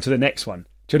 on to the next one.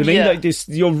 Do you know what I mean? Like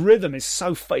your rhythm is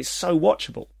so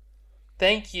watchable.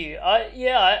 Thank you.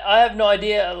 I have no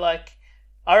idea. Like,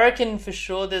 I reckon for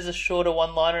sure there's a shorter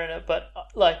one-liner in it, but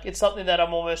like, it's something that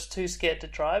I'm almost too scared to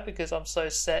try, because I'm so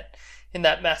set in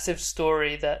that massive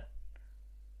story that,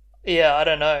 I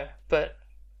don't know, but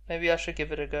maybe I should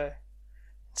give it a go.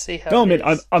 See how. No, I mean,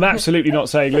 I'm absolutely not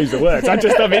saying lose the words.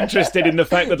 I'm interested in the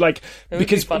fact that, like,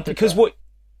 because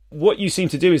what you seem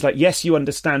to do is like, yes, you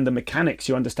understand the mechanics,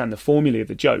 you understand the formula of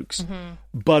the jokes,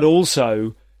 but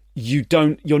also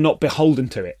you're not beholden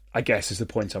to it, I guess, is the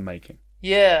point I'm making.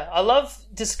 Yeah, I love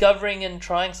discovering and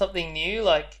trying something new,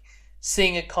 like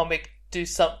seeing a comic do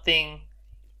something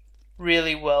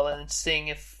really well and seeing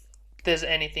if there's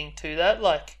anything to that.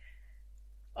 Like,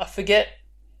 I forget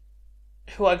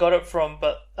who I got it from,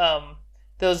 but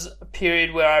there was a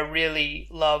period where I really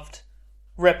loved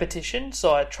repetition,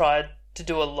 so I tried to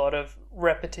do a lot of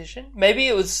repetition. Maybe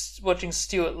it was watching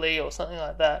Stuart Lee or something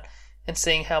like that, and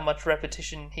seeing how much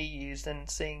repetition he used, and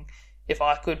seeing if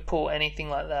I could pull anything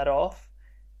like that off.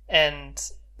 And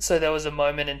so there was a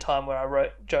moment in time where I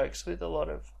wrote jokes with a lot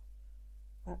of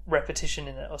repetition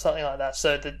in it, or something like that.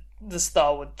 So the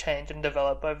style would change and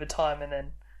develop over time, and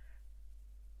then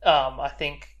I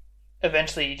think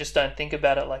eventually you just don't think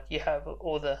about it. Like, you have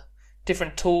all the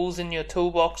different tools in your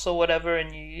toolbox or whatever,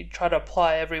 and you try to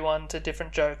apply everyone to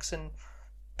different jokes and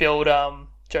build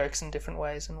jokes in different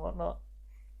ways and whatnot.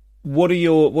 What are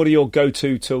your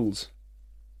go-to tools?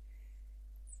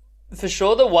 For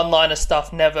sure, the one-liner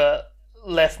stuff never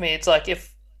left me. It's like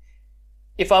if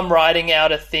I'm writing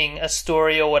out a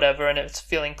story or whatever, and it's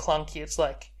feeling clunky, it's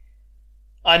like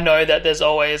I know that there's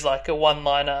always like a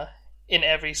one-liner in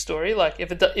every story. Like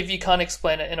if you can't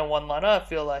explain it in a one-liner, I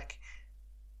feel like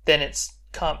then it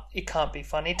can't be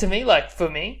funny to me, like for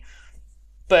me.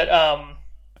 But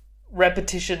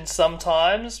repetition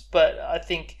sometimes, but I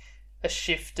think a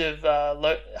shift of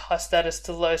high status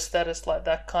to low status, like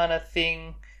that kind of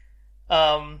thing.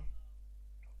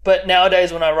 But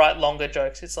nowadays when I write longer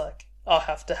jokes, it's like I'll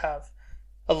have to have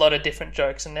a lot of different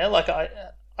jokes in there. Like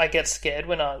I get scared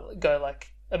when I go like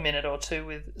a minute or two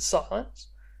with silence.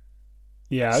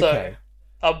 Yeah, okay. So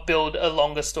I'll build a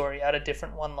longer story out of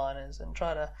different one-liners and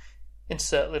try to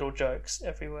insert little jokes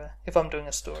everywhere if I'm doing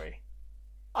a story.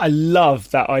 I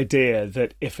love that idea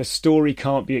that if a story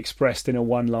can't be expressed in a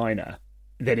one-liner,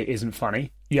 then it isn't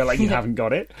funny. Yeah, like you haven't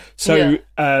got it. So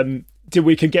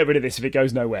we can get rid of this if it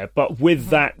goes nowhere. But with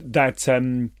that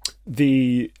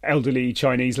the elderly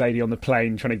Chinese lady on the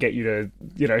plane trying to get you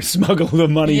to, smuggle the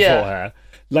money for her.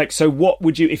 Like, so what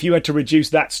would you, if you had to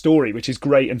reduce that story, which is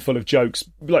great and full of jokes,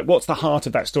 like what's the heart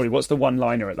of that story? What's the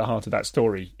one-liner at the heart of that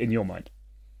story in your mind?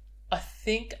 I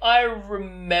think I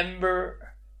remember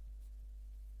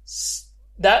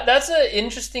that's an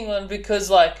interesting one because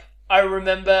like I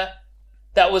remember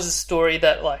that was a story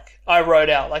that like I wrote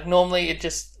out. Like normally it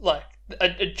just like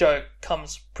a joke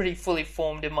comes pretty fully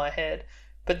formed in my head,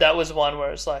 but that was one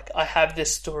where it's like I have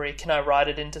this story, can I write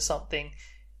it into something?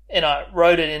 And I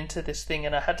wrote it into this thing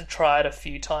and I had to try it a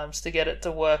few times to get it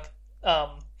to work.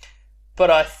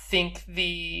 But I think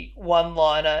the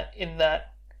one-liner in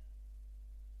that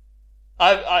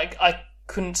I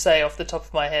couldn't say off the top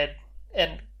of my head,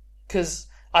 and because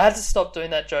I had to stop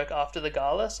doing that joke after the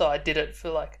gala, so I did it for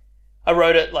like I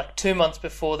wrote it like 2 months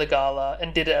before the gala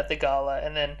and did it at the gala,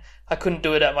 and then I couldn't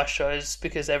do it at my shows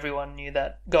because everyone knew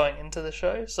that going into the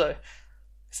show, so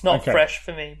it's not fresh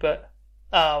for me. But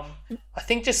I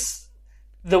think just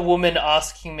the woman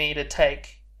asking me to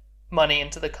take money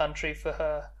into the country for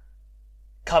her,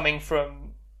 coming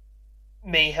from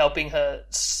me helping her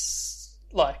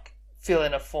like fill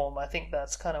in a form, I think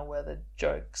that's kind of where the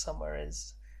joke somewhere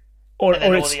is. Or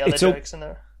all the other jokes in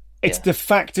there. It's the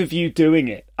fact of you doing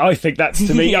it. I think that's,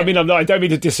 to me, I mean, I don't mean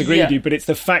to disagree with you, but it's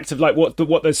the fact of like what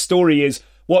the story is,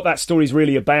 what that story's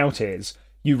really about is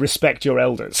you respect your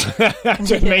elders. Do you know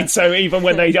what I mean? So even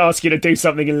when they ask you to do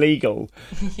something illegal,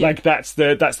 like that's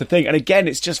the thing. And again,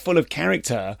 it's just full of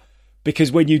character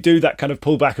because when you do that kind of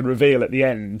pullback and reveal at the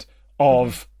end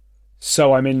of,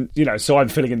 so I'm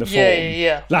filling in the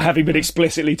form, like having been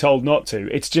explicitly told not to.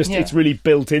 It's just, it's really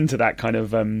built into that kind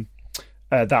of,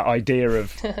 that idea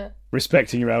of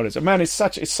respecting your elders. And man, it's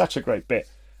such a great bit.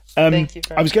 Thank you.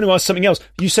 I was going to ask something else.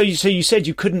 You said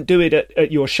you couldn't do it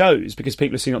at your shows because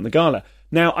people are seeing it on the gala.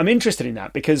 Now, I'm interested in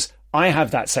that because I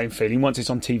have that same feeling. Once it's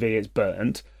on TV, it's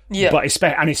burnt. Yeah. But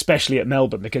especially at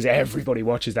Melbourne because everybody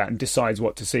watches that and decides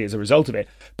what to see as a result of it.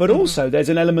 But also, there's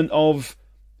an element of,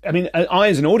 I mean, I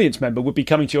as an audience member would be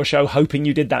coming to your show hoping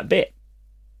you did that bit.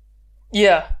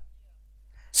 Yeah.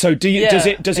 So does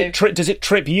it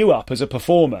trip you up as a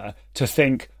performer to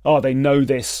think, oh, they know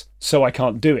this, so I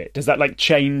can't do it? Does that like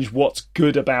change what's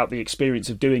good about the experience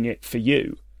of doing it for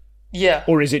you? Yeah.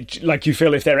 Or is it like you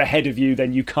feel if they're ahead of you,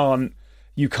 then you can't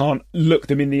look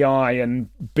them in the eye and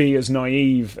be as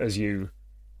naive as you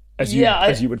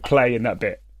would play in that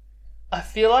bit? I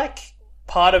feel like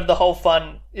part of the whole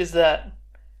fun is that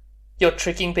you're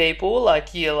tricking people,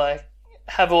 like you like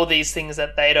have all these things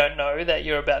that they don't know that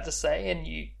you're about to say and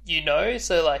you know.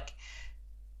 So like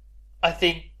I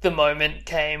think the moment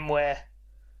came where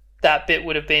that bit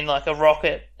would have been like a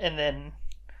rocket, and then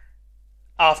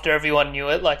after everyone knew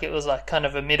it, like it was like kind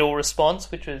of a middle response,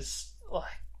 which was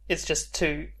like it's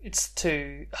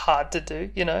too hard to do,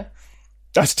 you know.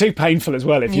 That's too painful as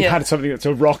well. If you had something that's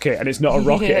a rocket and it's not a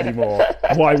rocket anymore,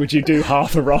 why would you do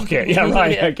half a rocket? Yeah,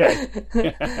 right, okay.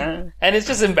 And it's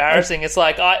just embarrassing. It's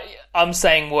like I'm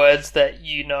saying words that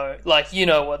you know, like you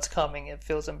know what's coming. It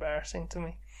feels embarrassing to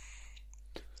me.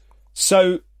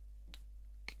 So,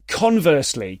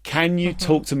 conversely, can you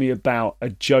talk to me about a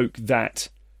joke that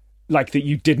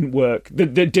you didn't work,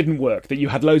 that didn't work, that you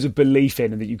had loads of belief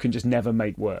in and that you can just never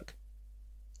make work?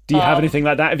 Do you have anything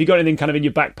like that? Have you got anything kind of in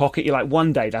your back pocket? You're like,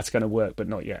 one day that's going to work, but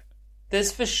not yet. There's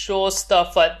for sure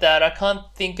stuff like that. I can't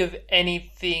think of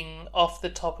anything off the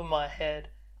top of my head.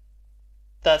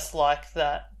 that's like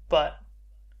that, but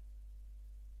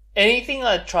anything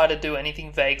I try to do,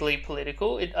 anything vaguely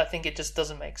political, I think it just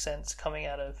doesn't make sense coming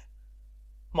out of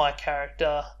my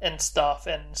character and stuff,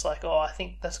 and it's like, oh, I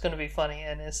think that's going to be funny,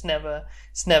 and it's never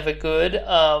good.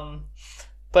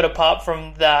 But apart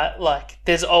from that, like,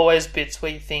 there's always bits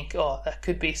where you think, oh, that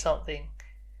could be something,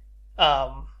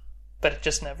 but it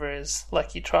just never is.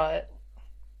 Like, you try it,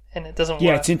 and it doesn't work.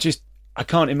 Yeah, it's interesting. I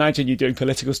can't imagine you doing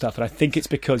political stuff, and I think it's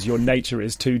because your nature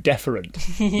is too deferent.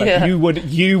 Yeah. Like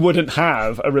you wouldn't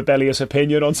have a rebellious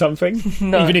opinion on something,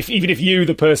 No. even if you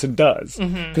the person does.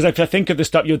 Mm-hmm. Because if I think of the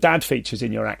stuff your dad features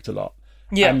in your act a lot,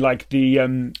 Yeah. and like the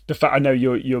fact I know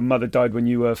your mother died when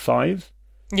you were 5,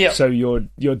 Yeah. so your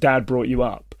dad brought you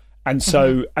up, and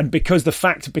so and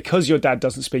because your dad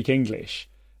doesn't speak English,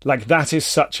 like that is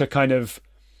such a kind of,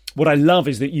 what I love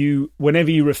is that you,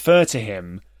 whenever you refer to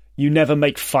him, you never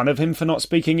make fun of him for not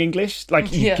speaking English.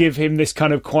 Like, you give him this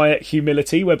kind of quiet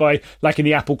humility, whereby, like in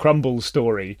the apple crumble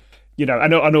story, you know, I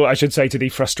know I should say to the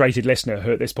frustrated listener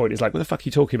who at this point is like, what the fuck are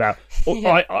you talking about?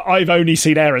 Yeah. I've only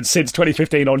seen Aaron since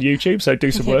 2015 on YouTube, so do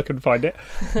some work and find it.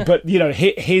 But, you know,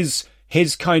 his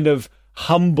kind of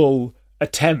humble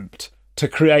attempt to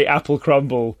create apple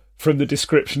crumble from the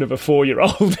description of a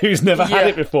 4-year-old who's never had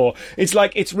it before. It's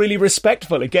like, it's really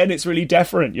respectful. Again, it's really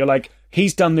deferent. You're like,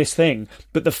 he's done this thing.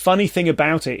 But the funny thing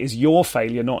about it is your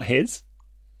failure, not his.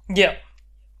 Yeah.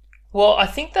 Well, I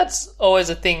think that's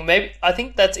always a thing. Maybe I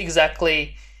think that's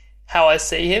exactly how I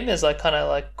see him, as like kind of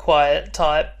like quiet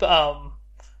type.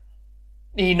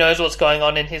 He knows what's going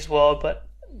on in his world, but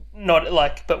not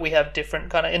like, but we have different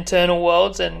kind of internal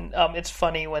worlds, and it's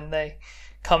funny when they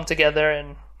come together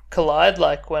and collide,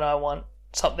 like when I want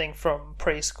something from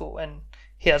preschool and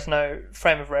he has no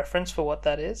frame of reference for what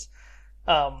that is.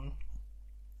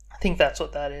 I think that's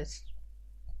what that is.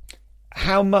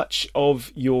 How much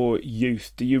of your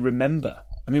youth do you remember?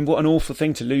 I mean, what an awful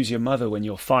thing to lose your mother when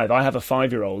you're 5. I have a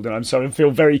 5-year-old, and I'm sort of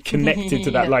feel very connected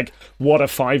to that, like what a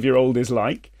 5-year-old is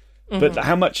like. But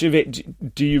how much of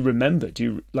it do you remember?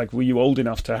 Were you old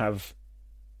enough to have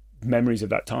memories of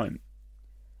that time?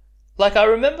 Like, I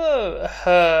remember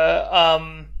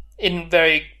her in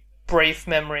very brief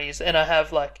memories, and I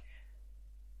have like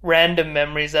random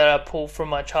memories that I pull from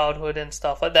my childhood and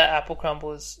stuff. Like that apple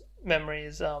crumbles memory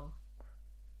is,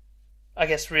 I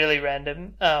guess, really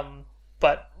random,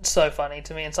 but so funny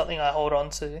to me and something I hold on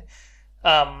to.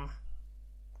 But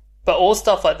all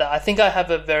stuff like that, I think I have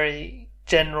a very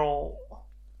general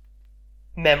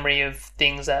memory of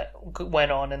things that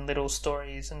went on and little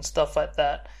stories and stuff like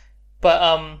that. But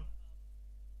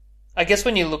I guess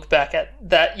when you look back at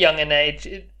that young an age,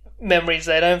 memories,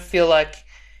 they don't feel like,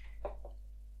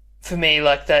 for me,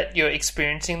 like that you're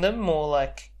experiencing them, more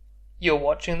like you're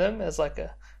watching them as like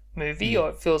a movie, or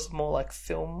it feels more like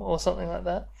film or something like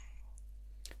that.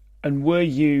 And were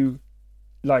you,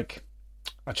 like,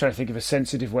 I'm trying to think of a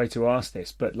sensitive way to ask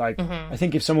this, but like, I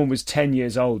think if someone was 10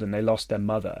 years old and they lost their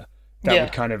mother, that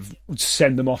would kind of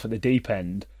send them off at the deep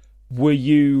end. Were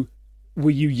you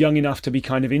young enough to be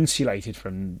kind of insulated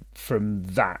from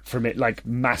it like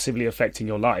massively affecting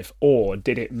your life, or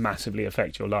did it massively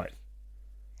affect your life?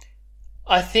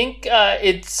 I think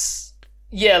it's,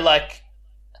 like,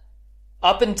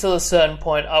 up until a certain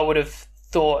point I would have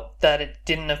thought that it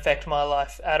didn't affect my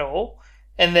life at all,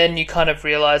 and then you kind of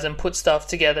realize and put stuff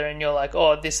together and you're like,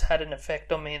 oh, this had an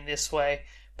effect on me in this way,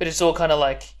 but it's all kind of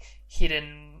like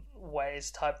hidden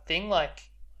ways type thing. Like,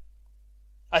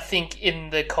 I think in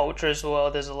the culture as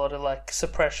well, there's a lot of like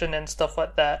suppression and stuff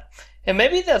like that. And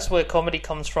maybe that's where comedy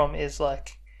comes from, is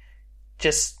like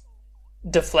just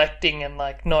deflecting, and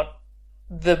like not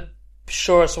the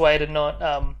surest way to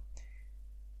not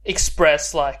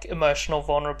express like emotional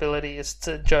vulnerability is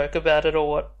to joke about it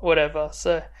or whatever.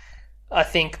 So I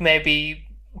think maybe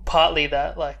partly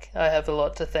that, like, I have a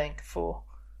lot to thank for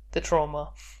the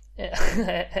trauma.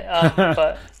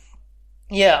 But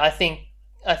yeah, I think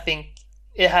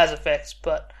it has effects,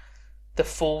 but the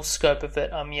full scope of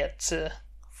it I'm yet to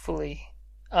fully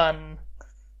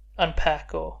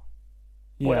unpack or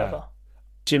whatever. Yeah.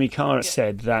 Jimmy Carr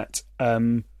said that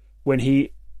when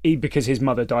he because his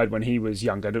mother died when he was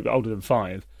younger, older than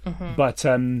 5, but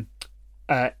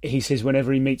he says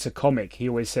whenever he meets a comic, he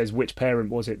always says, which parent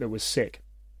was it that was sick?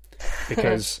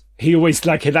 Because he always,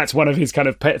 like, that's one of his kind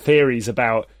of pet theories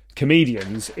about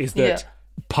comedians, is that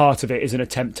part of it is an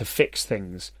attempt to fix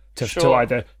things, to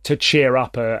either to cheer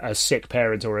up a sick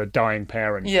parent or a dying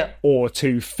parent, or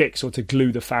to fix or to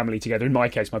glue the family together. In my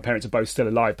case, my parents are both still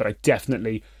alive, but I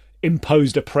definitely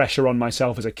imposed a pressure on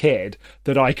myself as a kid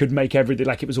that I could make everything,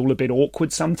 like, it was all a bit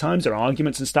awkward sometimes, there are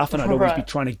arguments and stuff, and I'd always be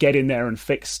trying to get in there and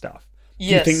fix stuff.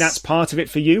 Do you think that's part of it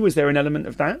for you? Was there an element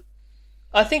of that?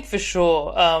 I think for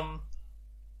sure.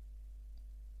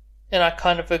 And I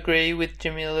kind of agree with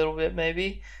Jimmy a little bit,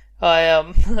 maybe.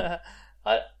 I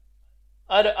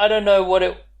I don't know what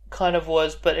it kind of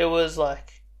was, but it was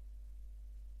like,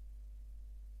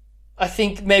 I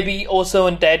think maybe also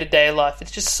in day-to-day life,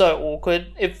 it's just so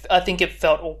awkward. I think it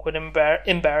felt awkward and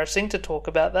embarrassing to talk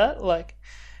about that, like,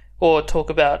 or talk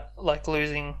about like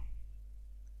losing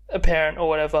a parent or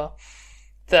whatever,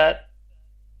 that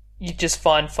you just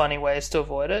find funny ways to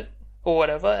avoid it or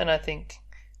whatever. And I think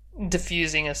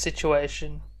diffusing a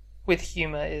situation with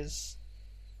humor is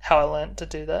how I learned to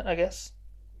do that, I guess.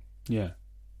 Yeah.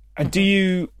 And do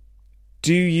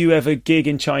you ever gig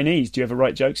in Chinese? Do you ever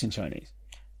write jokes in Chinese?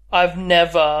 I've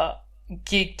never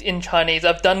gigged in Chinese.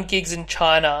 I've done gigs in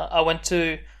China. I went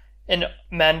to an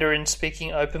Mandarin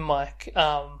speaking open mic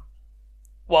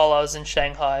while I was in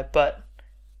Shanghai, but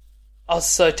I was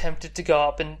so tempted to go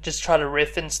up and just try to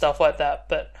riff and stuff like that,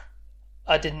 but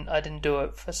I didn't do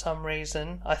it for some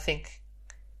reason, I think.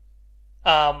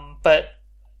 But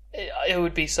it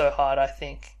would be so hard, I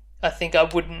think. I think I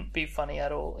wouldn't be funny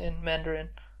at all in Mandarin.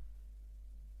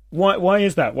 Why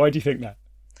is that? Why do you think that?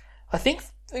 I think,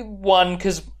 one,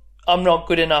 because I'm not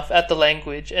good enough at the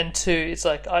language, and two, it's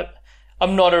like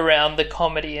I'm not around the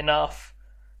comedy enough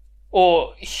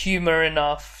or humor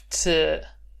enough to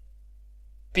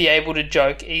be able to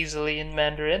joke easily in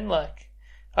Mandarin. Like,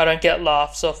 I don't get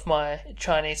laughs off my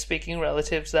Chinese-speaking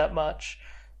relatives that much.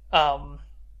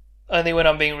 Only when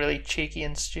I'm being really cheeky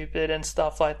and stupid and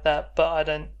stuff like that, but I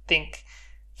don't think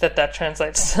that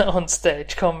translates on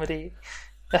stage comedy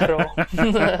at all.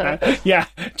 Yeah,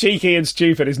 cheeky and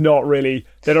stupid they're not really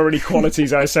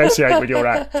qualities I associate with your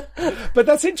act. But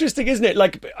that's interesting, isn't it?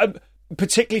 Like,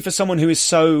 particularly for someone who is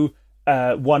so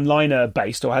one-liner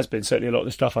based, or has been, certainly a lot of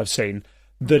the stuff I've seen,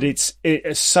 that it's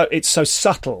so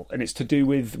subtle, and it's to do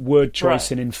with word choice,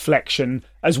 right, and inflection,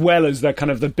 as well as the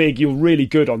kind of the big, you're really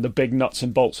good on the big nuts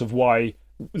and bolts of why,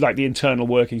 like the internal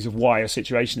workings of why a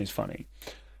situation is funny.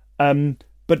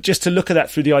 But just to look at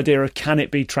that through the idea of, can it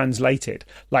be translated?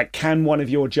 Like, can one of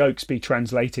your jokes be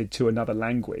translated to another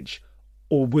language?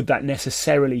 Or would that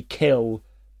necessarily kill,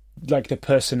 like, the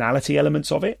personality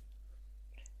elements of it?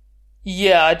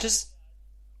 Yeah, I just,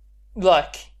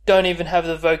 like, don't even have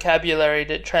the vocabulary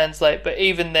to translate, but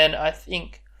even then I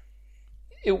think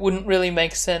it wouldn't really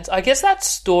make sense. I guess that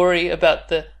story about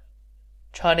the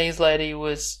Chinese lady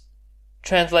was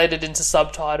translated into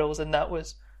subtitles and that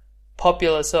was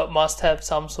popular, so it must have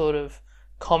some sort of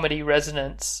comedy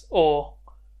resonance, or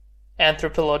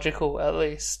anthropological at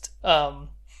least. But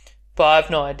I have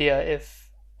no idea if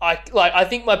I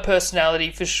think my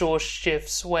personality for sure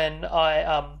shifts when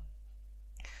I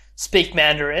speak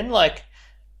Mandarin. Like,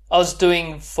 I was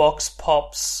doing Vox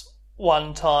Pops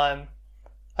one time,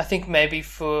 I think maybe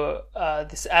for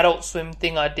this Adult Swim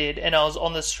thing I did, and I was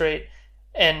on the street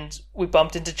and we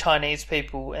bumped into Chinese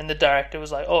people and the director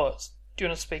was like, "Oh, do you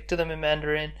want to speak to them in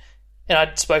Mandarin?" And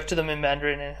I spoke to them in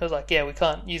Mandarin and he was like, "Yeah, we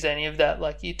can't use any of that.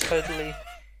 Like, you totally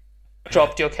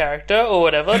dropped your character or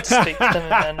whatever to speak to them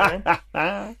in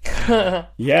Mandarin."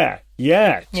 Yeah.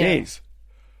 Jeez.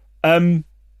 Yeah.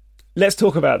 Let's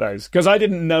talk about those, because I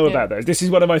didn't know about those. This is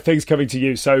one of my things coming to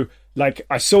you. So, like,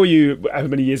 I saw you how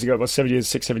many years ago? It was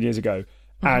 6, 7 years ago,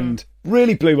 and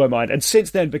really blew my mind. And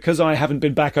since then, because I haven't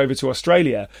been back over to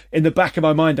Australia, in the back of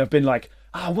my mind, I've been like,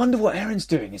 I wonder what Aaron's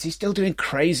doing. Is he still doing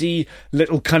crazy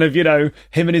little kind of, him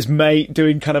and his mate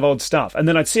doing kind of odd stuff? And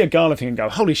then I'd see a gala thing and go,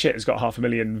 holy shit, it's got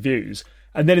 500,000 views.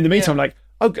 And then in the meantime, like,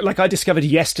 oh, like I discovered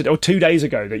yesterday or 2 days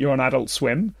ago that you're on Adult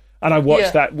Swim, and I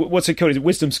watched that. What's it called? Is it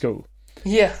Wisdom School?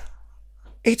 Yeah.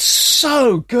 It's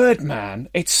so good, man.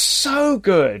 It's so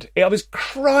good. I was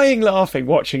crying laughing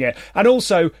watching it. And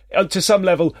also, to some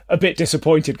level, a bit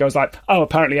disappointed. I was like, oh,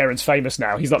 apparently Aaron's famous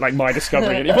now. He's not like my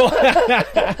discovery anymore.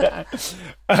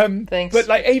 Thanks. But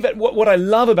like, even what I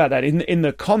love about that, in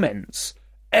the comments,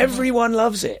 everyone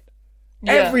loves it.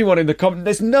 Yeah. Everyone in the comments.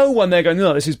 There's no one there going,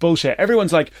 no, this is bullshit.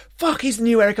 Everyone's like, fuck, he's the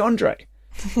new Eric Andre.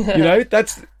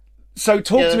 That's... So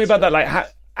talk to me about that. Like,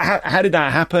 how did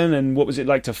that happen, and what was it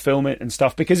like to film it and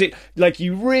stuff? Because it, like,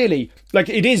 you really, like,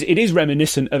 it is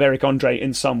reminiscent of Eric Andre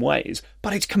in some ways,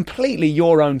 but it's completely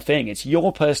your own thing. It's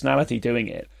your personality doing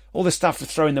it. All the stuff for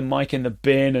throwing the mic in the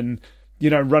bin and,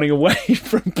 running away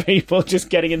from people, just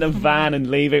getting in the van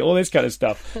and leaving, all this kind of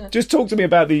stuff. Just talk to me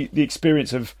about the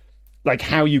experience of, like,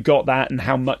 how you got that and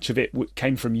how much of it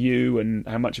came from you and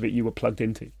how much of it you were plugged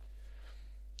into.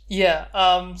 Yeah,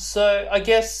 so I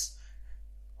guess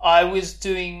I was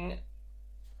doing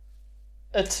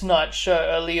a Tonight Show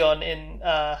early on in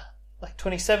like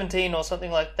 2017 or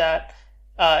something like that.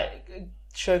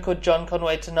 show called John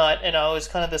Conway Tonight, and I was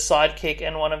kind of the sidekick,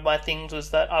 and one of my things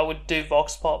was that I would do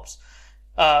vox pops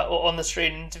or on the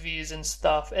street interviews and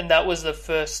stuff, and that was the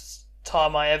first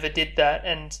time I ever did that,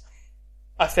 and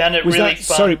I found it really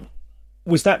fun. Sorry,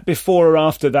 was that before or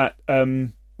after that?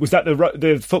 Was that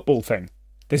the football thing?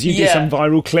 Did you do some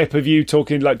viral clip of you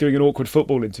talking, like doing an awkward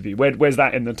football interview? Where's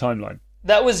that in the timeline?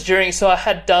 That was during, so I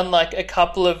had done like a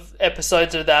couple of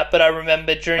episodes of that, but I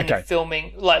remember during the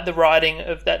filming, like the writing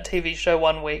of that TV show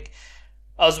one week,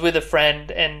 I was with a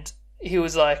friend and he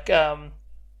was like, he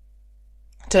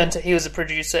was a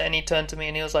producer and he turned to me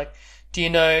and he was like, do you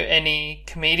know any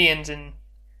comedians in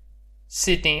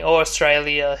Sydney or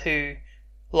Australia who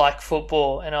like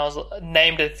football? And I was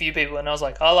named a few people and I was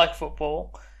like, I like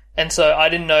football. And so I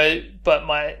didn't know, but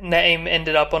my name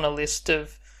ended up on a list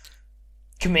of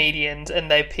comedians and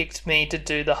they picked me to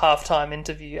do the halftime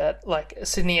interview at like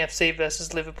Sydney FC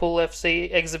versus Liverpool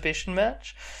FC exhibition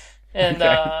match. And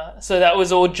so that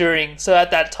was all during. So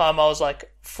at that time I was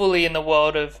like fully in the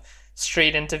world of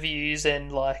street interviews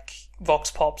and like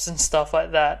vox pops and stuff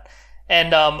like that.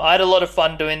 And I had a lot of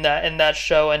fun doing that, and that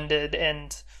show ended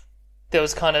and there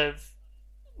was kind of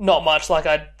not much. Like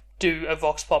I'd do a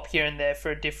vox pop here and there for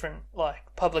a different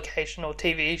like publication or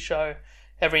TV show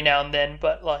every now and then,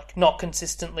 but like not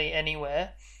consistently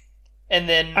anywhere. And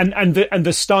then and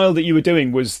the style that you were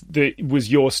doing was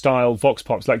your style vox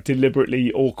pops, like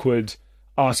deliberately awkward,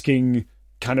 asking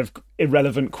kind of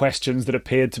irrelevant questions that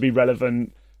appeared to be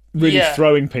relevant, really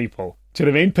throwing people. Do you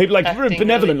know what I mean? People like acting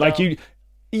benevolent, really like you.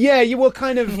 Yeah, you were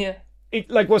kind of. Yeah.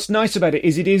 Like what's nice about it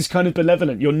is kind of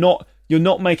benevolent. You're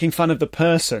not making fun of the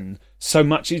person so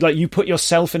much. Like you put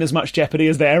yourself in as much jeopardy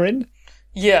as they're in.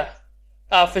 Yeah,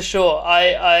 for sure.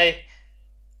 I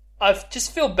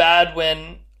just feel bad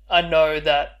when I know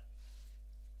that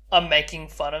I'm making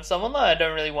fun of someone. Like, I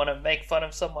don't really want to make fun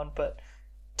of someone, but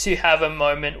to have a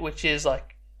moment which is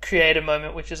like create a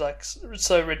moment which is like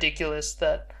so ridiculous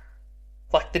that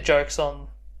like the joke's on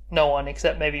no one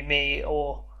except maybe me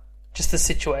or just the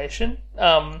situation.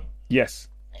 Yes.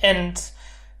 And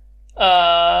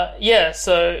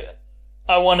so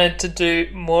I wanted to do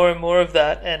more and more of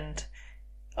that, and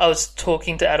I was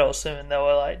talking to Adult Swim and they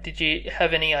were like, did you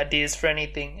have any ideas for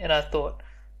anything? And I thought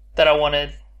that I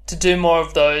wanted to do more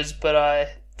of those, but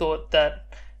I thought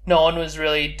that no one was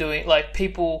really doing, like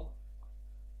people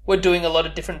were doing a lot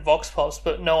of different vox pops,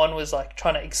 but no one was like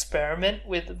trying to experiment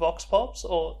with vox pops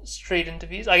or street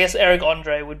interviews. I guess Eric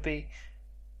Andre would be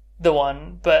the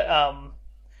one, but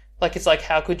like it's like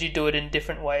how could you do it in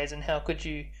different ways and how could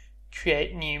you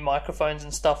create new microphones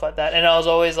and stuff like that. And I was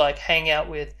always like hang out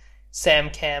with Sam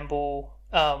Campbell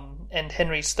and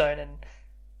Henry Stone, and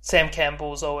Sam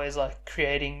Campbell's always like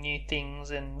creating new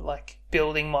things and like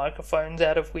building microphones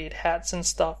out of weird hats and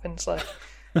stuff, and it's like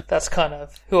that's kind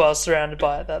of who I was surrounded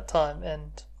by at that time.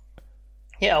 And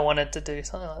yeah, I wanted to do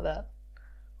something like that.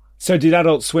 So did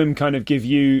Adult Swim kind of give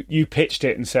you pitched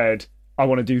it and said, I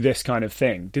want to do this kind of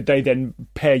thing? Did they then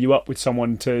pair you up with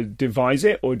someone to devise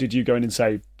it, or did you go in and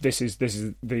say,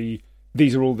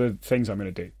 these are all the things I'm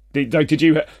going to do? Did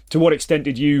you, to what extent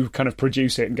did you kind of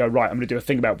produce it and go, right, I'm going to do a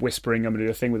thing about whispering, I'm going to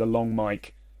do a thing with a long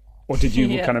mic, or did you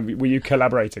were you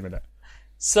collaborating with it?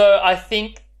 So I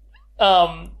think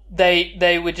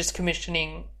they were just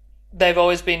commissioning. They've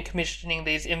always been commissioning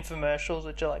these infomercials,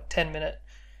 which are like 10-minute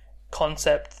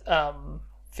concept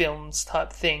films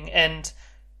type thing, and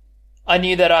I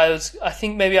knew that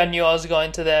I knew I was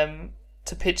going to them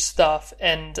to pitch stuff,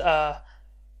 and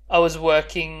I was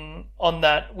working on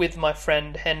that with my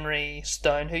friend Henry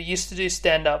Stone, who used to do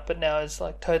stand-up but now is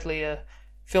like totally a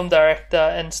film director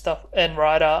and stuff and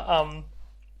writer.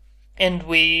 And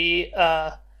we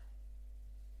kind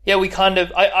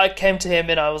of, I came to him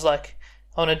and I was like,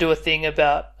 I want to do a thing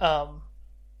about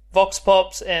vox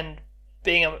pops and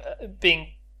being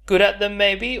good at them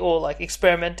maybe, or like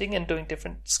experimenting and doing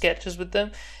different sketches with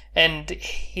them. And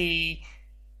he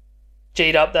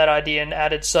G'd up that idea and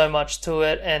added so much to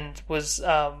it, and was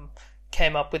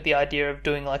came up with the idea of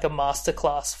doing like a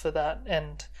masterclass for that,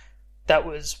 and that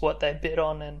was what they bid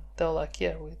on, and they were like,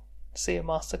 yeah, we see a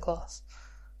masterclass.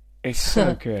 It's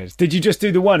so good. Did you just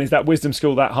do the one? Is that Wisdom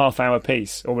School, that half-hour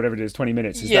piece or whatever it is, 20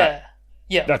 minutes? Yeah,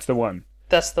 that's the one.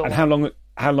 That's the one. And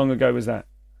how long ago was that?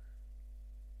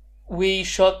 We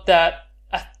shot that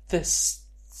at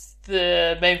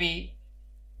maybe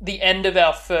the end of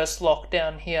our first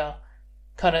lockdown here,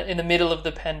 kind of in the middle of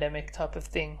the pandemic type of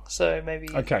thing. So maybe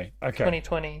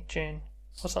 2020 June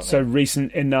or something. So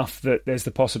recent enough that there's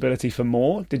the possibility for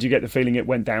more. Did you get the feeling it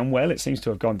went down well? It seems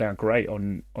to have gone down great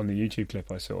on the YouTube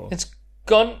clip I saw. It's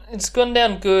gone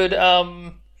down good.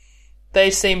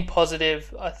 They seem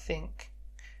positive, I think.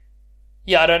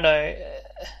 yeah, I don't know.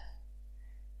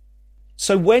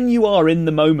 So when you are in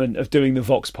the moment of doing the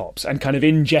vox pops and kind of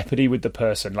in jeopardy with the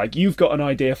person, like you've got an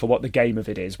idea for what the game of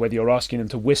it is, whether you're asking them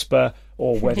to whisper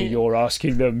or whether you're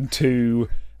asking them to,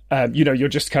 you're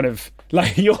just kind of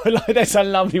like, you're like, there's a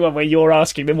lovely one where you're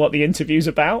asking them what the interview's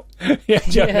about. Yeah,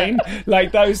 do you know what I mean?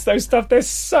 Like those stuff, they're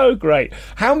so great.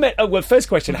 Well, first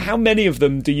question, how many of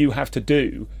them do you have to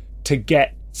do to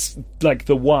get like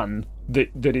the one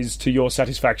that is to your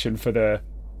satisfaction for the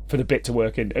bit to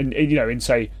work in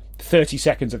say 30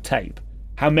 seconds of tape?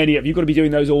 How many have you got to be doing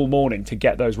those all morning to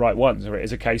get those right ones? Or it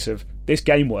is a case of this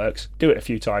game works, do it a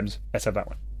few times, let's have that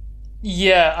one?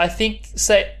 Yeah, I think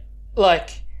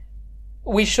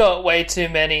we shot way too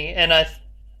many, and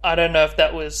I don't know if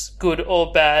that was good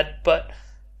or bad, but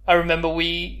I remember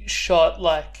we shot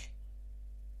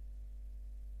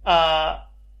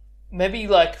maybe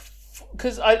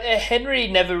because Henry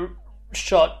never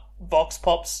shot vox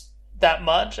pops that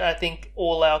much. I think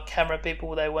all our camera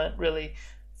people, they weren't really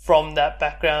from that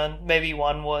background. Maybe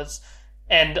one was,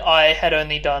 and I had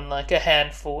only done a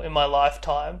handful in my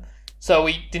lifetime, so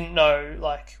we didn't know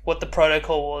what the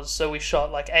protocol was. So we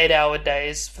shot 8-hour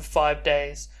days for 5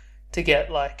 days to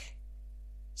get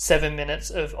 7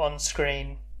 minutes of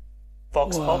on-screen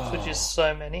vox pops, which is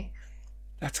so many.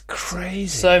 That's crazy.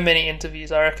 So many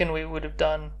interviews. I reckon we would have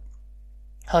done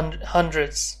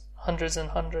hundreds and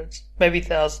hundreds, maybe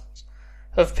thousands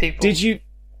of people. Did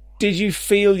you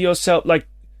feel yourself,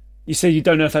 you say you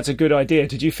don't know if that's a good idea,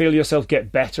 did you feel yourself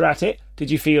get better at it?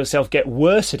 Did you feel yourself get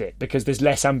worse at it because there's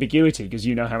less ambiguity because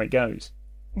you know how it goes?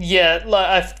 Yeah,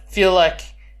 I feel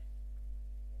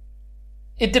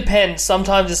it depends.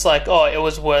 Sometimes it's it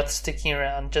was worth sticking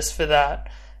around just for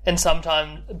that. And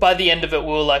sometimes by the end of it,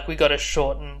 we got to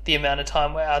shorten the amount of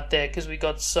time we're out there because we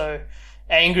got so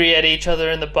angry at each other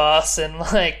in the bus, and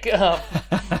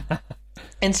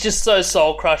it's just so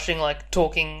soul crushing,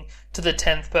 talking to the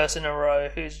 10th person in a row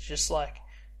who's just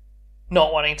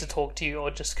not wanting to talk to you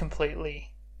or just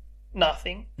completely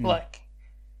nothing, not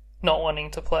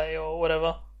wanting to play or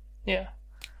whatever. Yeah.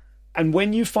 And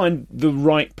when you find the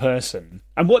right person,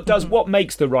 and what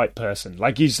makes the right person?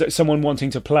 Is someone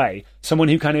wanting to play, someone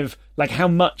who kind of how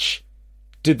much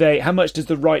does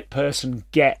the right person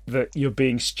get that you're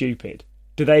being stupid?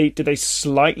 Do they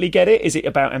slightly get it? Is it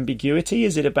about ambiguity?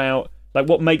 Is it about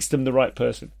what makes them the right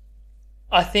person?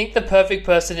 I think the perfect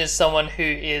person is someone who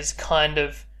is kind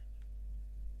of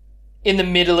in the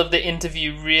middle of the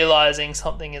interview realizing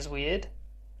something is weird.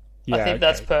 Yeah, I think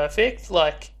that's perfect.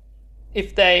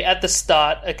 If they at the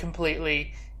start are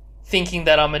completely thinking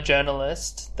that I'm a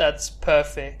journalist, that's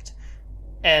perfect.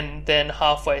 And then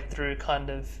halfway through kind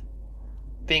of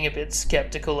being a bit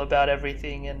skeptical about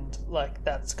everything and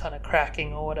that's kind of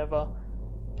cracking or whatever.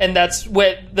 And that's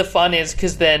where the fun is,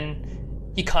 because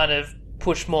then you kind of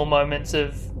push more moments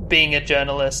of being a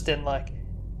journalist and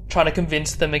trying to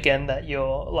convince them again that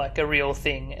you're a real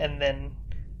thing, and then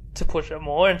to push it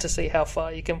more and to see how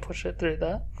far you can push it through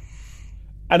that.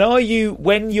 And are you,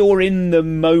 when you're in the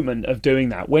moment of doing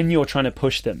that, when you're trying to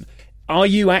push them, are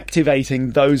you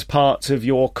activating those parts of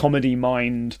your comedy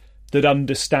mind that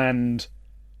understand,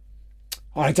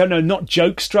 I don't know, not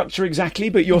joke structure exactly,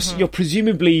 but you're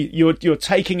presumably you're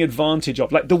taking advantage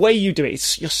of the way you do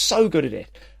it. You're so good at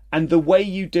it, and the way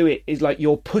you do it is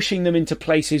you're pushing them into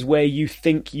places where you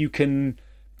think you can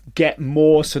get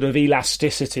more sort of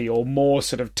elasticity or more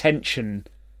sort of tension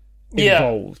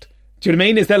involved. Do you know what I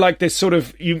mean? Is there this sort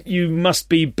of you must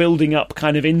be building up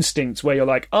kind of instincts where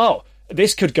you're oh,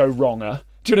 this could go wronger.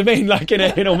 Do you know what I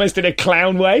mean? In almost in a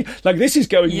clown way. This is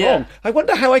going wrong. I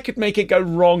wonder how I could make it go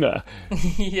wronger.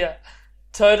 Yeah,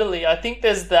 totally. I think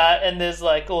there's that, and there's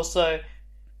also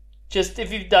just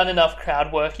if you've done enough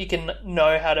crowd work, you can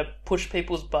know how to push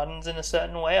people's buttons in a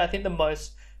certain way. I think the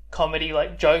most comedy,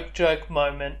 joke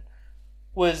moment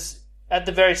was at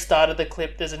the very start of the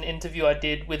clip. There's an interview I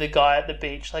did with a guy at the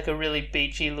beach, a really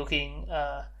beachy looking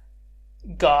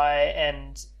guy,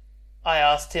 and I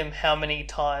asked him how many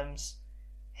times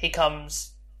he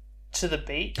comes to the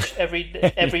beach every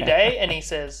day, and he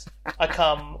says, I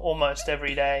come almost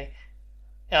every day.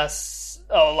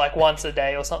 Once a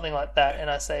day or something like that. And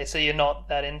I say, so you're not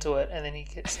that into it? And then he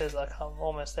says, I come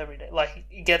almost every day.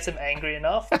 It gets him angry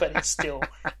enough, but he's still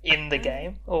in the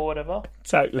game or whatever.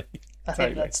 Totally. I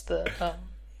think that's the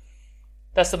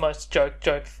most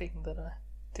joke thing that I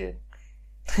did.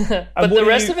 But the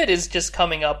rest of it is just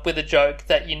coming up with a joke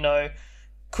that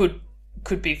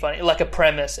could be funny, a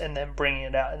premise, and then bringing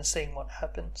it out and seeing what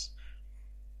happens.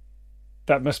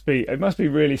 It must be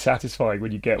really satisfying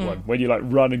when you get one, when you like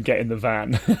run and get in the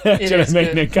van. Do you know what I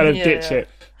mean? And kind of ditch it.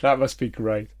 That must be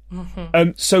great.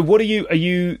 Mm-hmm. So what you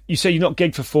say you're not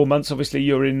gigged for 4 months, obviously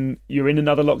you're in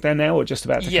another lockdown now, or just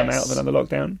about to come out of another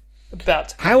lockdown? About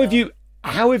to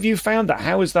How have you found that?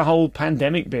 How has the whole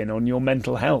pandemic been on your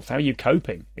mental health? How are you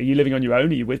coping? Are you living on your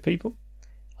own? Are you with people?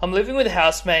 I'm living with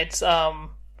housemates.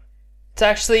 It's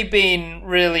actually been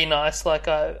really nice. Like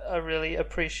I really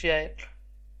appreciate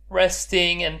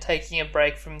resting and taking a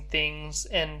break from things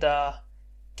and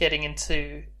getting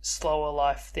into slower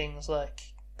life things like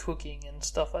cooking and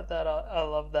stuff like that. I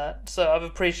love that. So I've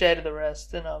appreciated the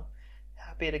rest, and I'm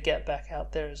happy to get back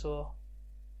out there as well.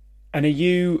 And are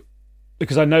you,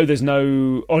 because I know there's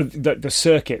no, or the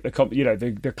circuit, the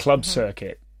club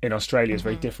circuit in Australia is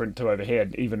very different to over here,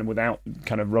 even without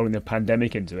kind of rolling the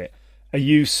pandemic into it. Are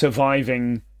you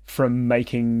surviving from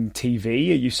making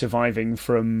TV? Are you surviving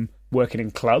from working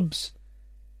in clubs?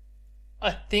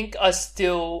 I think I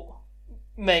still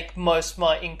make most of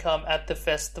my income at the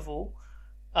festival.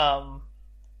 And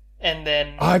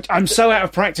then I'm so out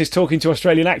of practice talking to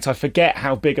Australian acts, I forget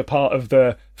how big a part of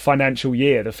the financial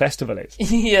year the festival is.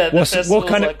 Yeah, the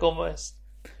festival's like almost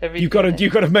everything.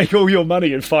 You've got to make all your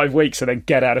money in 5 weeks and then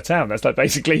get out of town. That's like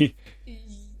basically.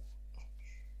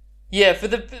 Yeah,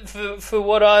 for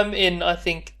what I'm in, I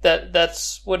think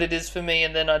that's what it is for me,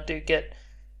 and then I do get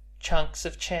chunks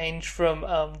of change from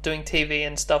doing TV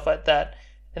and stuff like that,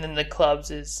 and then the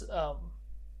clubs is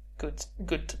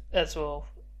good as well.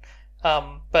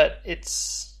 But I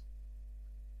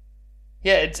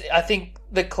think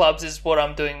the clubs is what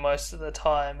I'm doing most of the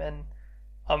time, and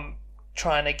I'm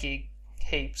trying to gig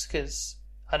heaps because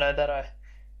I know that I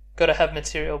got to have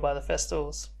material by the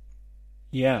festivals.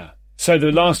 Yeah. So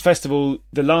the last festival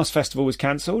was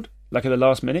cancelled, like at the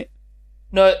last minute?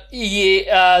 No,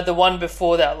 yeah, the one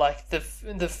before that, like the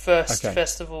first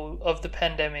festival of the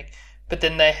pandemic, but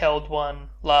then they held one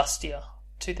last year,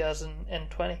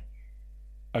 2020.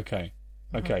 Okay.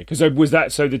 Because was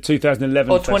that so? The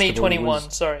 2011 or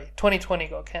 2021? Sorry, 2020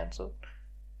 got cancelled.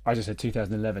 I just said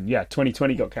 2011. Yeah,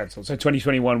 2020 got cancelled. So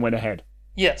 2021 went ahead.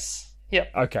 Yes. Yeah.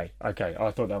 Okay. I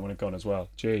thought that one had gone as well.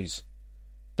 Jeez.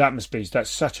 That's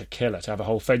such a killer to have a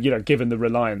whole thing, given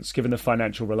the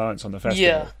financial reliance on the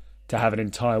festival, to have an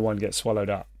entire one get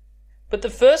swallowed up. But the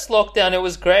first lockdown, it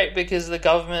was great because the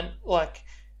government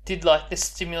did this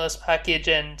stimulus package,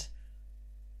 and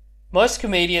most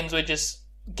comedians were just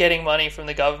getting money from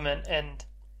the government and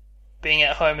being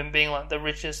at home and being like the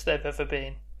richest they've ever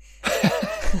been.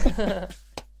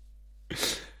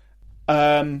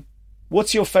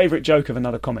 What's your favourite joke of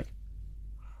another comic?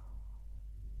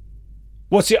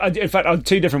 In fact,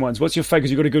 two different ones. What's your favourite?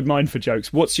 Because you've got a good mind for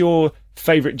jokes. What's your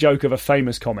favourite joke of a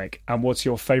famous comic, and what's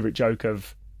your favourite joke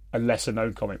of a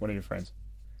lesser-known comic, one of your friends?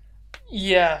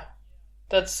 Yeah,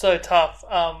 that's so tough.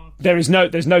 There's no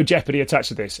jeopardy attached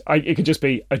to this. It could just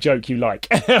be a joke you like.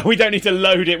 We don't need to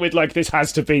load it with this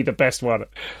has to be the best one.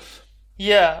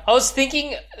 Yeah, I was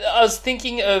thinking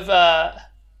of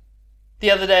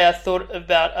the other day. I thought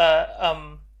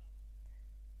about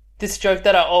this joke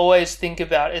that I always think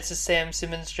about. It's a Sam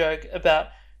Simmons joke about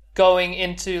going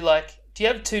into do you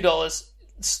have $2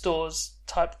 stores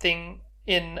type thing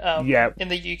in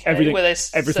the UK where they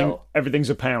sell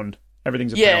everything's a pound.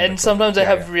 Everything's a pound. Yeah, and sometimes they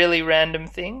have really random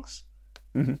things.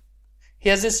 Mm-hmm. He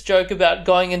has this joke about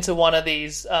going into one of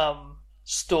these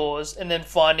stores and then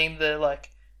finding the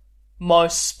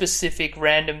most specific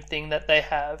random thing that they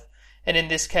have. And in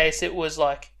this case, it was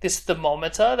this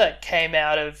thermometer that came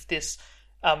out of this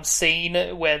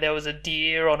scene where there was a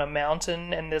deer on a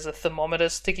mountain and there's a thermometer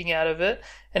sticking out of it,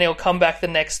 and he'll come back the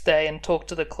next day and talk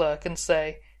to the clerk and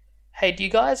say, hey, do you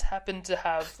guys happen to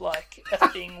have a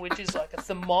thing which is a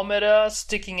thermometer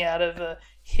sticking out of a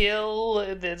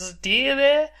hill, there's a deer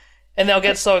there? And they'll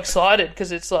get so excited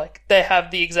because it's they have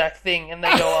the exact thing, and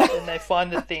they go up and they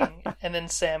find the thing, and then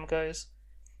Sam goes,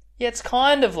 yeah, it's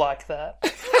kind of like that.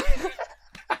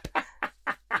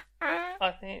 I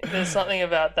think there's something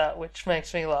about that which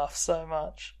makes me laugh so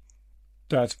much.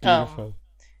 That's beautiful.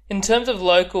 In terms of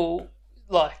local,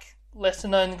 lesser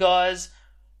known guys,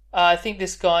 I think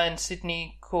this guy in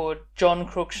Sydney called John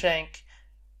Cruikshank,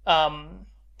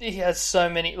 he has so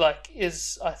many,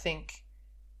 is, I think,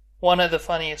 one of the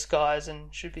funniest guys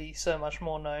and should be so much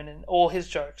more known, and all his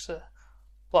jokes are,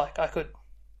 I could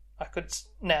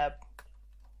nab.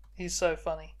 He's so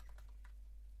funny.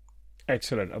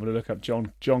 Excellent. I'm going to look up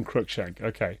John Cruikshank.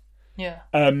 Okay. Yeah.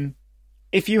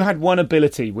 If you had one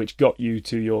ability which got you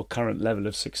to your current level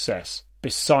of success,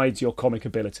 besides your comic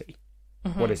ability,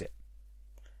 what is it?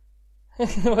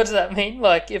 What does that mean?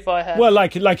 Like, if I had... Well,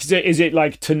 like is it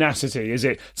like tenacity? Is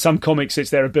it some comics,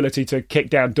 it's their ability to kick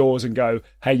down doors and go,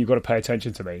 hey, you've got to pay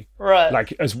attention to me. Right.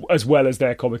 Like, as well as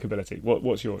their comic ability.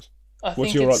 What's yours?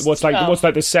 What's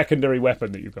like the secondary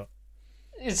weapon that you've got?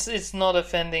 It's not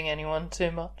offending anyone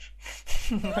too much.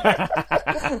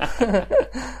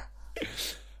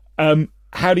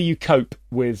 How do you cope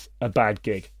with a bad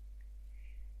gig?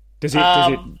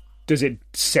 Does it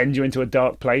send you into a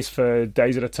dark place for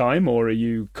days at a time, or are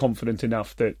you confident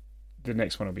enough that the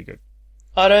next one will be good?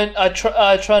 I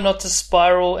try not to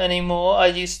spiral anymore. I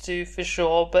used to, for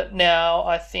sure, but now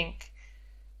I think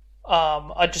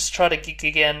I just try to gig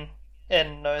again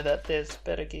and know that there's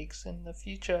better gigs in the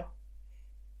future.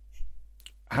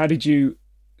 How did you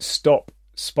stop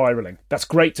spiraling? That's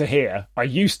great to hear. I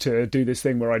used to do this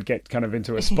thing where I'd get kind of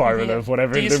into a spiral of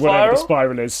whatever the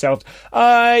spiral is.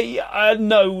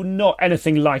 No, not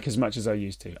anything like as much as I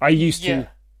used to. I used to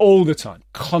all the time,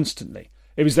 constantly.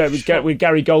 It was when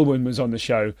Gary Goldman was on the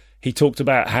show. He talked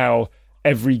about how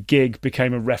every gig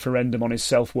became a referendum on his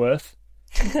self-worth.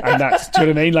 And that's, do you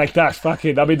know what I mean? Like, that's put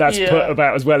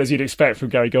about as well as you'd expect from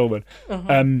Gary Goldman.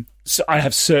 So I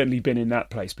have certainly been in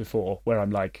that place before where I'm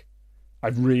like, I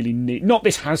really need, not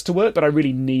this has to work, but I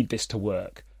really need this to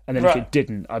work. And then if it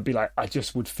didn't, I'd be like, I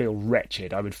just would feel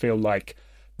wretched. I would feel like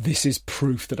this is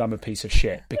proof that I'm a piece of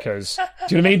shit because,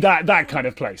 do you know what I mean? That kind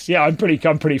of place. Yeah, I'm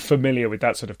pretty familiar with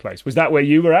that sort of place. Was that where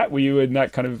you were at? Were you in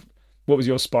that kind of, what was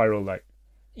your spiral like?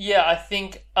 Yeah, I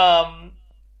think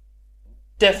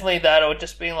definitely that, or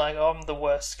just being like, oh, I'm the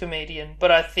worst comedian.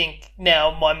 But I think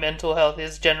now my mental health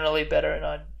is generally better and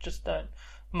I just don't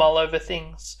mull over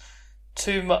things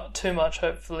too much,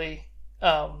 hopefully.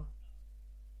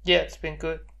 It's been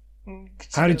good.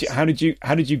 How did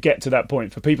you get to that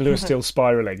point? For people who are still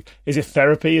spiraling, is it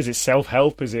therapy? Is it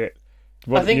self-help? Is it?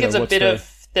 I think it's a bit of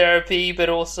therapy, but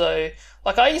also,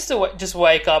 like, I used to just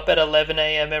wake up at 11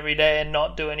 a.m. every day and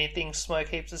not do anything, smoke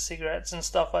heaps of cigarettes and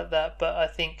stuff like that. But I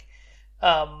think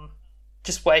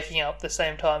just waking up the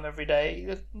same time every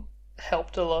day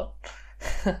helped a lot.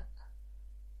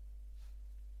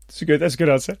 That's a good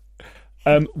answer.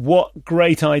 What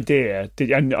great idea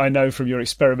did? And I know from your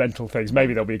experimental things,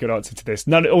 maybe there'll be a good answer to this.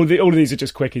 All of these are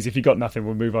just quickies. If you got nothing,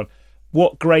 we'll move on.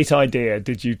 What great idea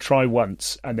did you try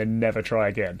once and then never try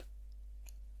again?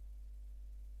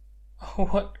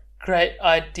 What great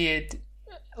idea?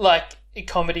 Like a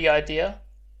comedy idea?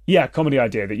 Yeah, comedy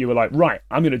idea that you were like, right,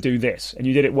 I'm going to do this, and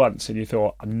you did it once, and you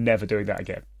thought, I'm never doing that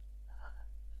again.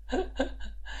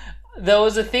 There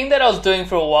was a thing that I was doing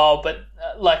for a while, but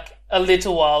like a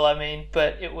little while, I mean,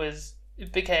 but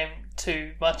it became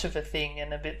too much of a thing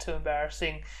and a bit too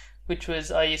embarrassing, which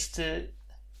was I used to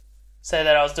say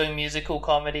that I was doing musical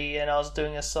comedy and I was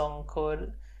doing a song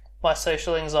called My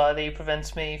Social Anxiety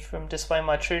Prevents Me from Displaying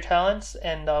My True Talents,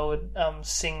 and I would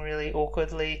sing really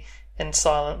awkwardly and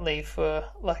silently for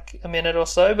like a minute or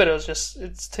so, but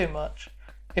it's too much.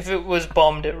 If it was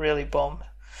bombed, it really bombed.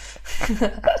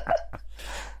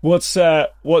 What's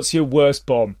your worst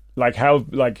bomb? Like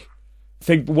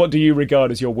what do you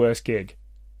regard as your worst gig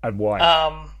and why?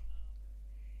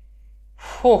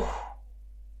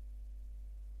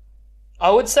 I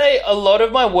would say a lot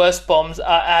of my worst bombs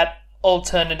are at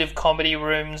alternative comedy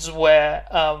rooms where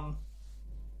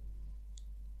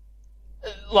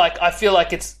like I feel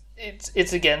like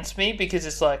it's against me because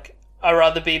it's like I'd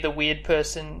rather be the weird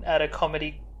person at a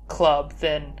comedy club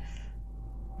than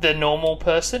the normal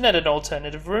person at an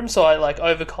alternative room, so I like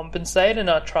overcompensate and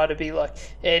I try to be like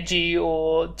edgy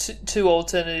or too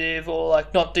alternative or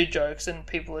like not do jokes, and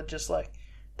people are just like,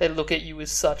 they look at you with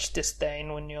such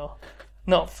disdain when you're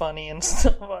not funny and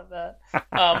stuff like that.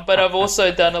 But I've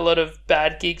also done a lot of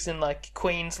bad gigs in like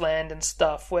Queensland and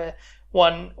stuff where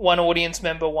one audience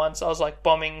member once, I was like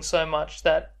bombing so much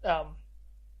that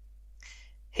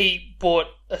he brought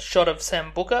a shot of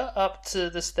Sambuca up to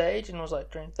the stage and was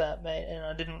like, drink that, mate.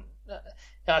 And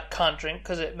I can't drink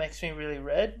because it makes me really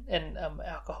red. And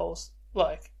alcohol's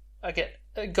like, I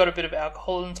got a bit of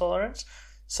alcohol intolerance.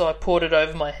 So I poured it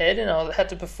over my head and I had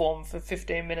to perform for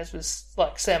 15 minutes with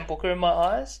like Sambuca in my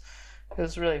eyes. It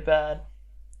was really bad.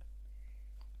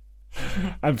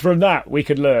 And from that, we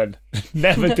could learn.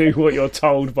 Never do what you're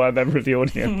told by a member of the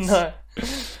audience.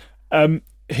 No.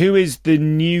 Who is the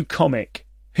new comic?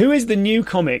 Who is the new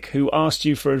comic who asked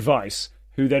you for advice,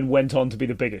 who then went on to be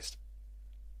the biggest?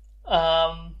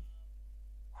 No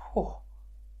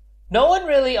one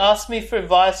really asked me for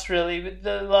advice, really. But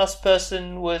the last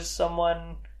person was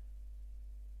someone...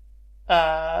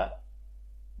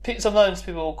 sometimes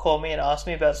people will call me and ask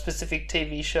me about specific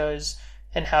TV shows,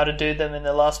 and how to do them. And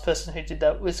the last person who did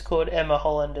that was called Emma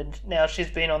Holland, and now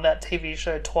she's been on that TV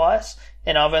show twice,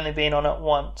 and I've only been on it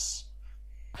once.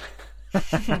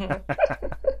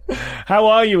 How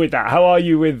are you with that? How are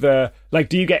you with like?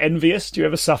 Do you get envious? Do you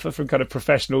ever suffer from kind of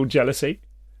professional jealousy?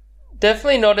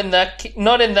 Definitely not in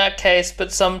that case,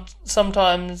 but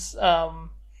sometimes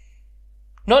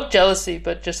not jealousy,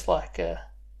 but just like I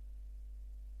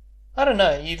don't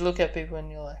know. You look at people and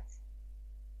you're like,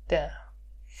 damn.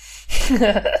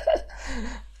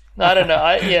 I don't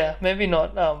know. Maybe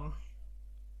not.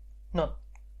 Not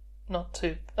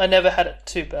too. I never had it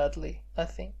too badly, I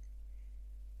think.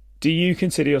 Do you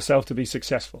consider yourself to be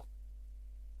successful?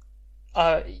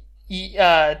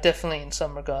 Definitely in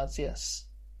some regards, yes.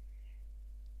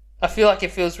 I feel like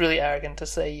it feels really arrogant to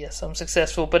say, yes, I'm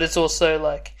successful, but it's also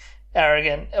like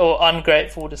arrogant or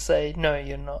ungrateful to say, no,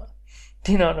 you're not.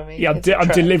 Do you know what I mean? Yeah, I'm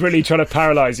deliberately trying to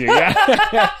paralyze you. Yeah.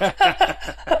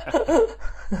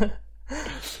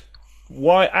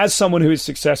 Why, as someone who is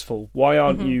successful, why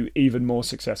aren't you even more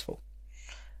successful?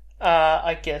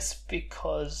 I guess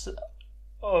because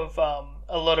of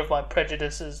a lot of my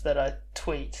prejudices that I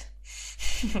tweet.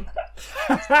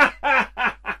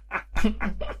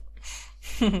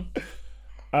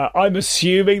 I'm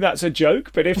assuming that's a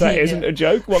joke, but if that isn't a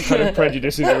joke, what kind of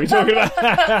prejudices are we talking about?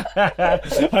 I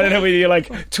don't know whether you're like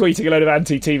tweeting a load of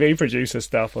anti-TV producer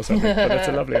stuff or something, but that's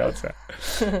a lovely answer.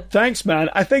 Thanks, man.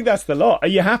 I think that's the lot. Are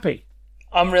you happy?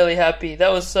 I'm really happy.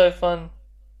 That was so fun.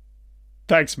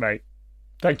 Thanks, mate.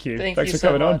 Thank you. Thanks for so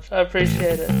coming much. on. I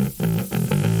appreciate it.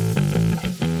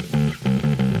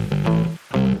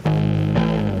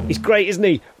 He's great, isn't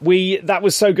he? That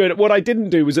was so good. What I didn't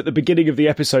do was at the beginning of the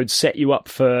episode set you up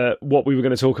for what we were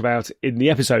going to talk about in the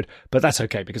episode, but that's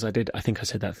okay because I think I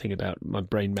said that thing about my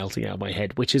brain melting out of my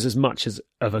head, which is as much as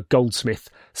of a Goldsmith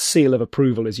seal of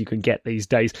approval as you can get these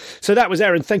days. So that was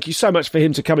Aaron. Thank you so much for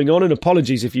him to coming on, and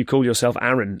apologies if you call yourself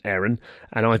Aaron, and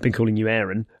I've been calling you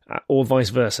Aaron. Or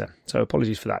vice versa. So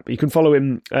apologies for that. But you can follow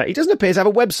him. He doesn't appear to have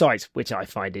a website, which I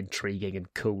find intriguing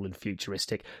and cool and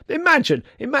futuristic. Imagine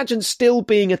still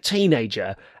being a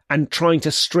teenager and trying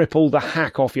to strip all the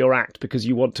hack off your act because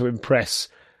you want to impress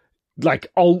like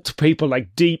alt people,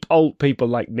 like deep alt people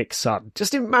like Nick Sutton.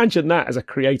 Just imagine that as a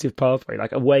creative pathway,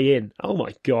 like a way in. Oh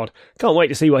my God. Can't wait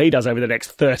to see what he does over the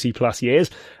next 30 plus years.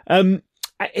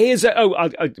 I'll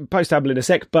post Amble in a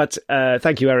sec, but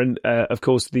thank you, Aaron. Of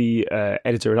course, the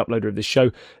editor and uploader of this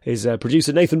show is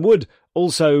producer Nathan Wood.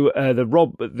 Also, the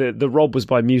Rob was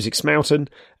by Music Smoughton.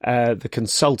 The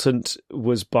consultant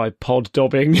was by Pod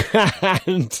Dobbing,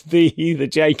 and the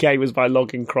JK was by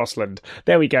Logging Crossland.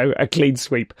 There we go, a clean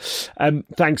sweep.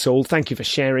 Thanks all. Thank you for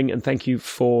sharing, and thank you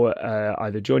for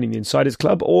either joining the Insiders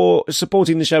Club or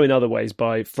supporting the show in other ways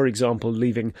by, for example,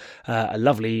 leaving a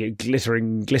lovely,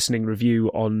 glistening review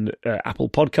on Apple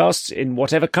Podcasts in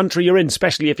whatever country you're in,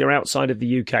 especially if you're outside of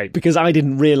the UK. Because I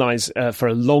didn't realise for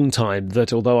a long time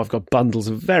that although I've got bundles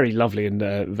of very lovely and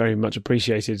very much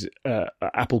appreciated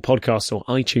Apple Podcasts or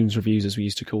iTunes reviews, as we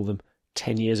used to call them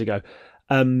 10 years ago,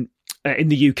 in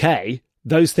the UK,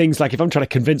 those things, like if I'm trying to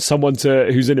convince someone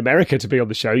who's in America to be on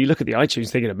the show, you look at the iTunes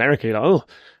thing in America, you're like, oh,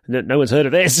 no one's heard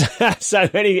of this. So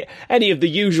any of the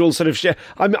usual sort of share.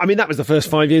 I mean, that was the first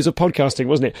 5 years of podcasting,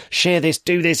 wasn't it? Share this,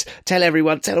 do this, tell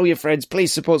everyone, tell all your friends,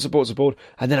 please support.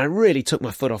 And then I really took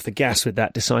my foot off the gas with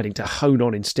that, deciding to hone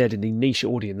on instead in the niche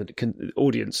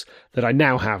audience that I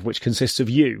now have, which consists of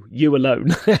you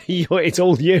alone. It's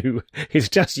all you. It's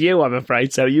just you, I'm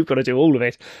afraid. So you've got to do all of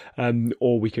it.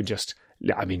 Or we can just,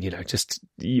 I mean,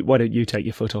 why don't you take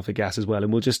your foot off the gas as well,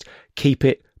 and we'll just keep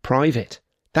it private.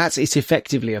 It's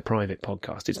effectively a private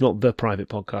podcast. It's not the private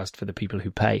podcast for the people who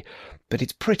pay, but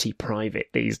it's pretty private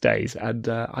these days, and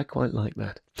I quite like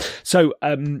that. So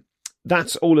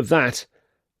that's all of that.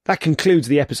 That concludes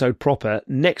the episode proper.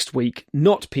 Next week,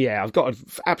 not Pierre. I've got an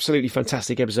absolutely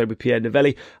fantastic episode with Pierre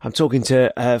Novelli. I'm talking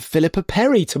to Philippa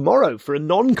Perry tomorrow for a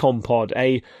non-com pod,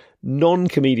 a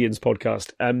non-comedians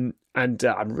podcast. And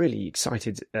I'm really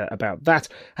excited about that.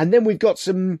 And then we've got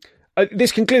some...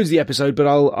 this concludes the episode, but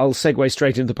I'll segue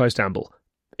straight into the post-amble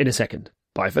in a second.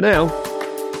 Bye for now.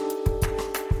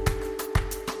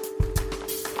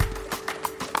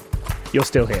 You're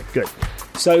still here. Good.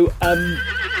 So,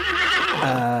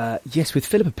 yes, with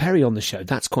Philippa Perry on the show,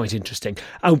 that's quite interesting.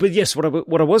 Oh, but yes, what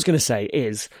I was going to say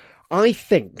is, I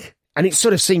think, and it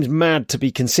sort of seems mad to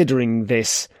be considering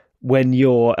this when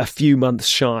you're a few months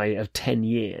shy of 10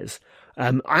 years,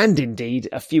 and indeed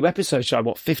a few episodes shy,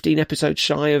 15 episodes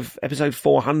shy of episode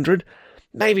 400?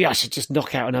 Maybe I should just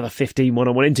knock out another 15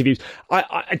 one-on-one interviews,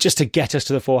 I just to get us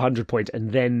to the 400 point,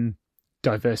 and then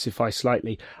diversify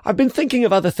slightly. I've been thinking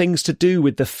of other things to do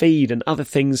with the feed and other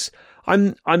things.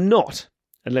 I'm not,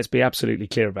 and let's be absolutely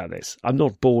clear about this, I'm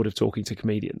not bored of talking to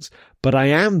comedians, but I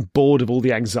am bored of all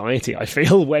the anxiety I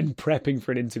feel when prepping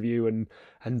for an interview and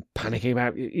panicking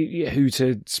about who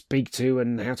to speak to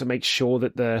and how to make sure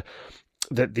that the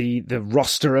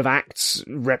roster of acts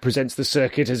represents the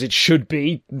circuit as it should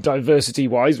be,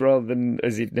 diversity-wise, rather than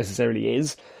as it necessarily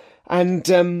is. And,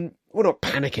 well, not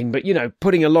panicking, but,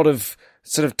 putting a lot of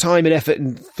sort of time and effort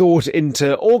and thought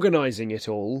into organising it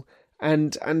all,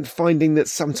 and finding that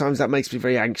sometimes that makes me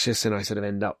very anxious, and I sort of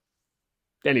end up...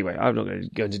 Anyway, I'm not going to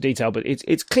go into detail, but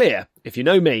it's clear, if you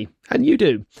know me, and you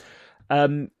do,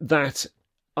 that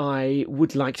I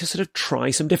would like to sort of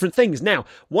try some different things. Now,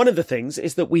 one of the things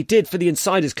is that we did for the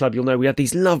Insiders Club, you'll know, we had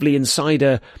these lovely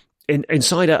insider-only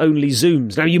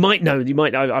Zooms. Now, you might know,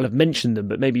 I'll have mentioned them,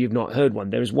 but maybe you've not heard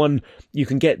one. There is one, you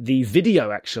can get the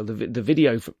video, actually, the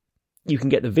video, you can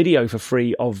get the video for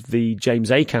free of the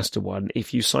James Acaster one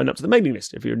if you sign up to the mailing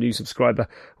list, if you're a new subscriber,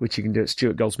 which you can do at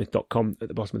stuartgoldsmith.com at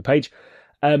the bottom of the page.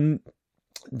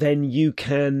 Then you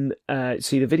can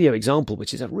see the video example,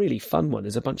 which is a really fun one.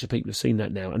 There's a bunch of people who've seen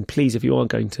that now. And please, if you are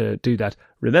going to do that,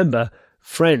 remember,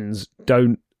 friends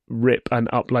don't rip and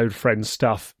upload friends'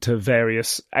 stuff to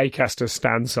various Acaster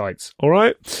stand sites. All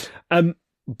right?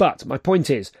 But my point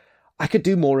is, I could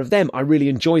do more of them. I really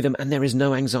enjoy them, and there is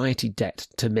no anxiety debt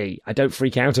to me. I don't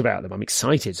freak out about them. I'm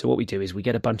excited. So what we do is we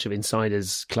get a bunch of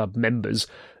Insiders Club members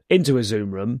into a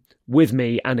Zoom room with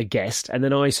me and a guest, and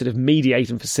then I sort of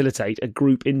mediate and facilitate a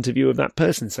group interview of that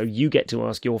person. So you get to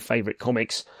ask your favourite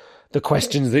comics the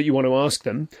questions that you want to ask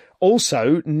them.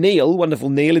 Also, Neil,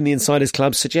 wonderful Neil in the Insiders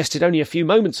Club, suggested only a few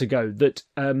moments ago that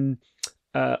one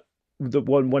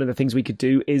of the things we could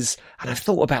do is, and I've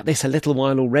thought about this a little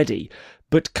while already,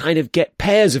 but kind of get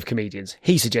pairs of comedians.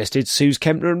 He suggested Suze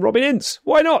Kempner and Robin Ince.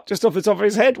 Why not? Just off the top of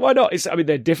his head, why not?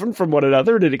 They're different from one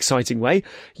another in an exciting way.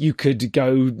 You could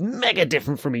go mega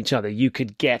different from each other. You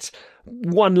could get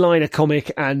one-liner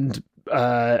comic and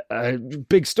a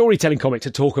big storytelling comic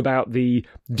to talk about the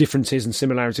differences and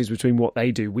similarities between what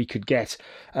they do. We could get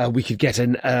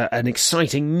an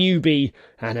exciting newbie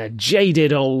and a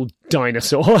jaded old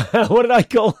dinosaur. What did I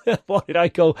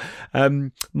call?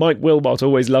 Mike Wilmot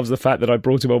always loves the fact that I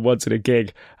brought him on once in a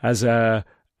gig as a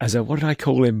what did I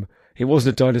call him? It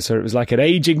wasn't a dinosaur. It was like an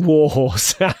aging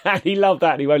warhorse. He loved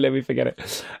that. And he won't let me forget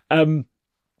it.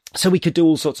 So we could do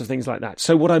all sorts of things like that.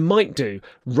 So what I might do,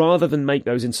 rather than make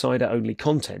those insider-only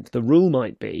content, the rule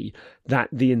might be that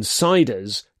the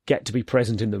insiders get to be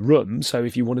present in the room. So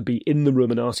if you want to be in the room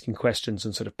and asking questions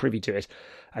and sort of privy to it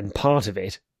and part of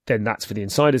it, then that's for the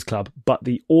Insiders Club. But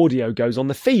the audio goes on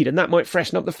the feed, and that might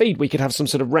freshen up the feed. We could have some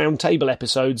sort of round table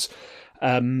episodes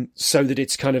so that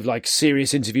it's kind of like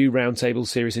serious interview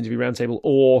roundtable,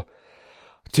 or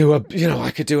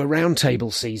I could do a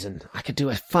roundtable season. I could do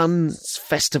a fun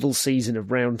festival season of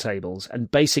roundtables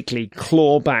and basically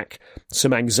claw back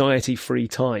some anxiety-free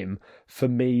time for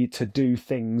me to do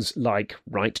things like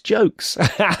write jokes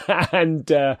and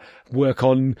work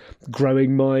on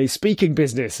growing my speaking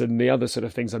business and the other sort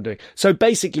of things I'm doing. So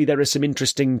basically there are some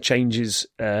interesting changes,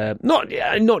 not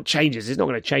changes, it's not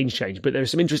going to change, but there are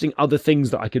some interesting other things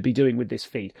that I could be doing with this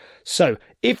feed. So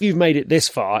if you've made it this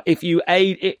far, if you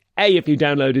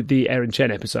downloaded the Aaron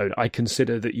Chen episode, I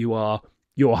consider that you're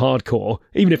hardcore,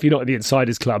 even if you're not in the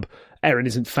Insiders Club. Aaron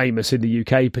isn't famous in the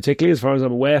UK particularly, as far as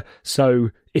I'm aware. So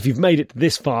if you've made it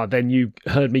this far, then you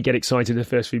heard me get excited in the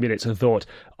first few minutes and thought,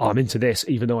 I'm into this,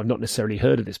 even though I've not necessarily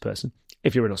heard of this person.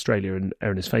 If you're in Australia and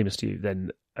Aaron is famous to you,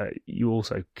 then you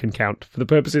also can count for the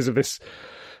purposes of this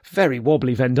very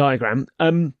wobbly Venn diagram.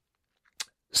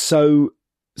 So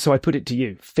I put it to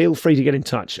you. Feel free to get in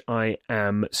touch. I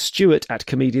am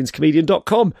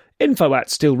Stuart@comedianscomedian.com. Info@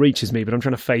 still reaches me, but I'm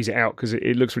trying to phase it out because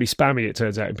it looks really spammy, it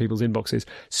turns out, in people's inboxes.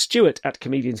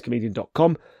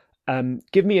 Stuart@comedianscomedian.com.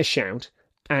 Give me a shout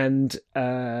and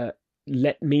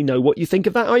let me know what you think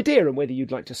of that idea and whether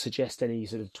you'd like to suggest any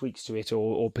sort of tweaks to it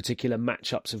or particular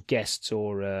matchups of guests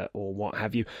or what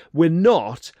have you.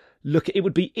 It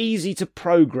would be easy to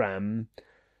program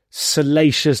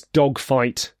salacious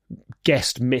dogfight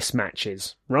guest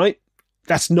mismatches, right?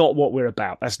 That's not what we're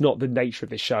about. That's not the nature of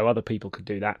this show. Other people could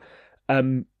do that.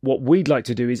 What we'd like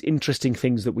to do is interesting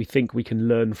things that we think we can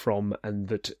learn from and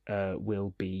that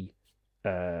will be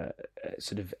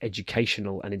sort of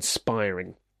educational and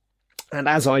inspiring. And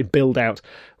as I build out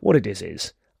what it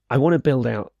is I want to build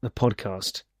out the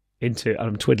podcast into, and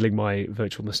I'm twiddling my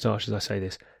virtual moustache as I say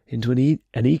this, into an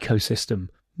ecosystem.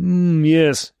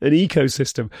 Yes, an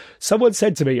ecosystem. Someone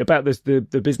said to me about this, the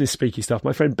business speaky stuff.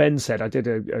 My friend Ben said, I did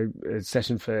a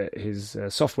session for his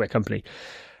software company,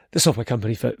 the software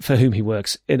company for whom he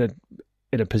works in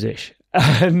a position.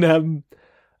 And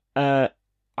I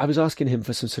was asking him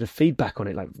for some sort of feedback on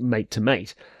it, like mate to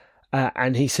mate.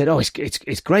 And he said,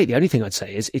 it's great. The only thing I'd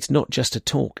say is it's not just a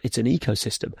talk, it's an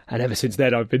ecosystem. And ever since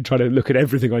then, I've been trying to look at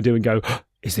everything I do and go,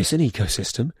 is this an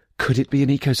ecosystem? Could it be an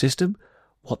ecosystem?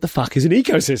 What the fuck is an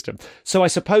ecosystem? So I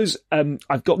suppose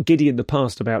I've got giddy in the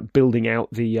past about building out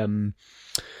the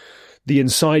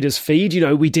Insiders feed. You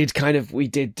know, we did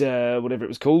whatever it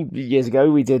was called years ago.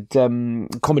 We did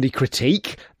Comedy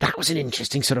Critique. That was an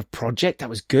interesting sort of project. That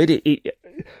was good.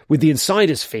 With the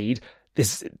Insiders feed,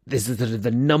 there's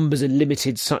the numbers are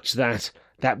limited such that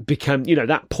became,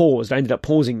 that paused. I ended up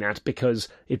pausing that because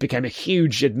it became a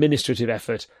huge administrative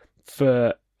effort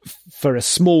for a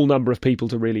small number of people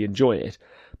to really enjoy it.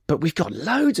 But we've got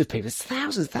loads of people.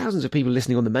 There's thousands of people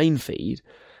listening on the main feed,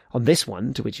 on this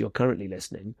one, to which you're currently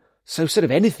listening. So sort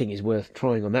of anything is worth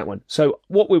trying on that one. So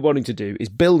what we're wanting to do is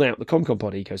build out the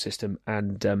ComCompod ecosystem.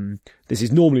 And this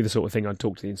is normally the sort of thing I'd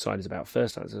talk to the insiders about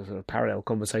first. There's a sort of parallel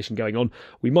conversation going on.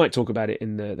 We might talk about it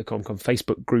in the ComCom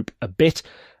Facebook group a bit.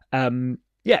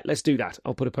 Yeah, let's do that.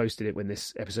 I'll put a post in it when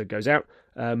this episode goes out.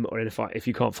 Or if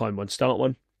you can't find one, start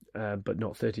one. But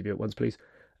not 30 of you at once, please.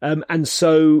 And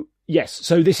so, yes,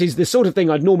 so this is the sort of thing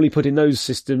I'd normally put in those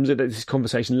systems, this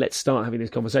conversation. Let's start having this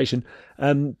conversation.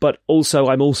 But also,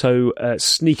 I'm also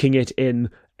sneaking it in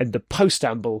the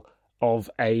post-amble of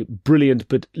a brilliant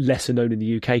but lesser known in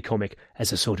the UK comic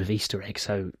as a sort of Easter egg.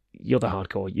 So you're the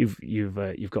hardcore.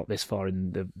 You've got this far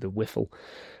in the whiffle.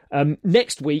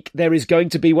 Next week, there is going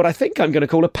to be what I think I'm going to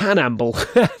call a panamble.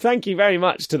 Thank you very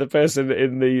much to the person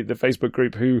in the Facebook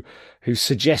group who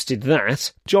suggested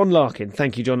that. John Larkin.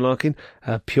 Thank you, John Larkin.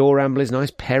 Pure amble is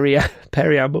nice.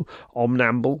 Periamble.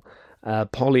 Omnamble.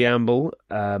 Polyamble.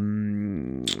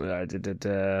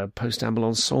 Postamble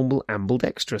ensemble.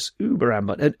 Ambledextrous.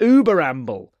 Uberamble. An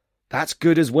Uberamble. That's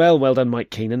good as well. Well done, Mike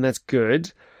Keenan. That's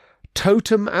good.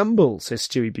 Totem amble, says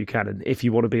Stewie Buchanan, if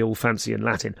you want to be all fancy and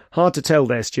Latin. Hard to tell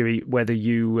there, Stewie, whether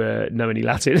you know any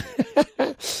Latin.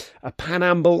 A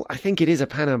panamble, I think it is a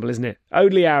panamble, isn't it?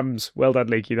 Only ams. Well done,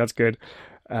 Leaky, that's good.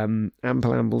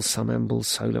 Ample amble, some amble,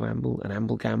 solo amble, an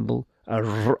amble gamble, a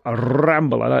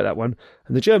ramble, I like that one.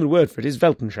 And the German word for it is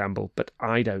Weltenshamble, but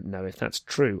I don't know if that's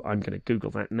true. I'm going to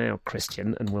Google that now,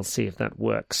 Christian, and we'll see if that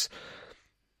works.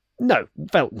 No,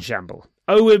 Weltenshamble.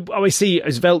 Oh, I see,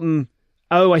 is Welten...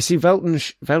 Oh, I see.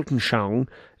 Weltanschauung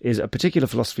is a particular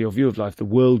philosophy or view of life, the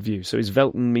world view. So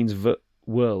Welten means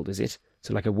world, is it?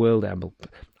 So like a world amble.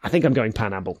 I think I'm going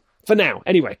panamble. For now.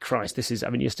 Anyway, Christ,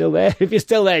 you're still there? If you're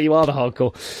still there, you are the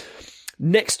hardcore.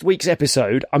 Next week's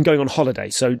episode, I'm going on holiday.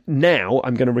 So now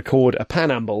I'm going to record a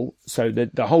panamble. So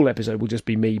the whole episode will just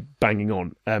be me banging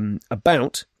on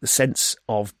about the sense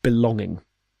of belonging.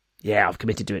 Yeah, I've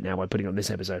committed to it now by putting on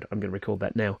this episode. I'm going to record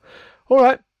that now. All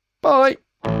right. Bye.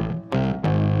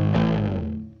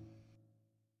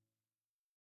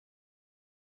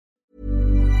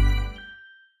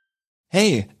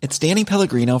 Hey, it's Danny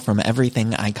Pellegrino from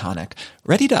Everything Iconic.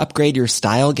 Ready to upgrade your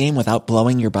style game without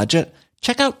blowing your budget?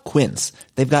 Check out Quince.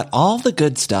 They've got all the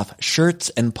good stuff, shirts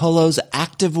and polos,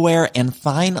 activewear, and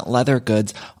fine leather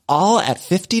goods, all at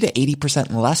 50 to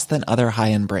 80% less than other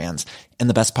high-end brands. And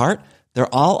the best part?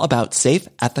 They're all about safe,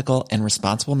 ethical, and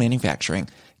responsible manufacturing.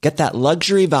 Get that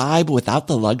luxury vibe without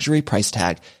the luxury price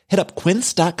tag. Hit up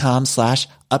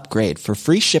quince.com/upgrade for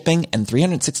free shipping and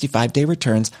 365-day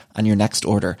returns on your next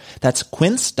order. That's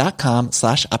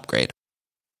quince.com/upgrade.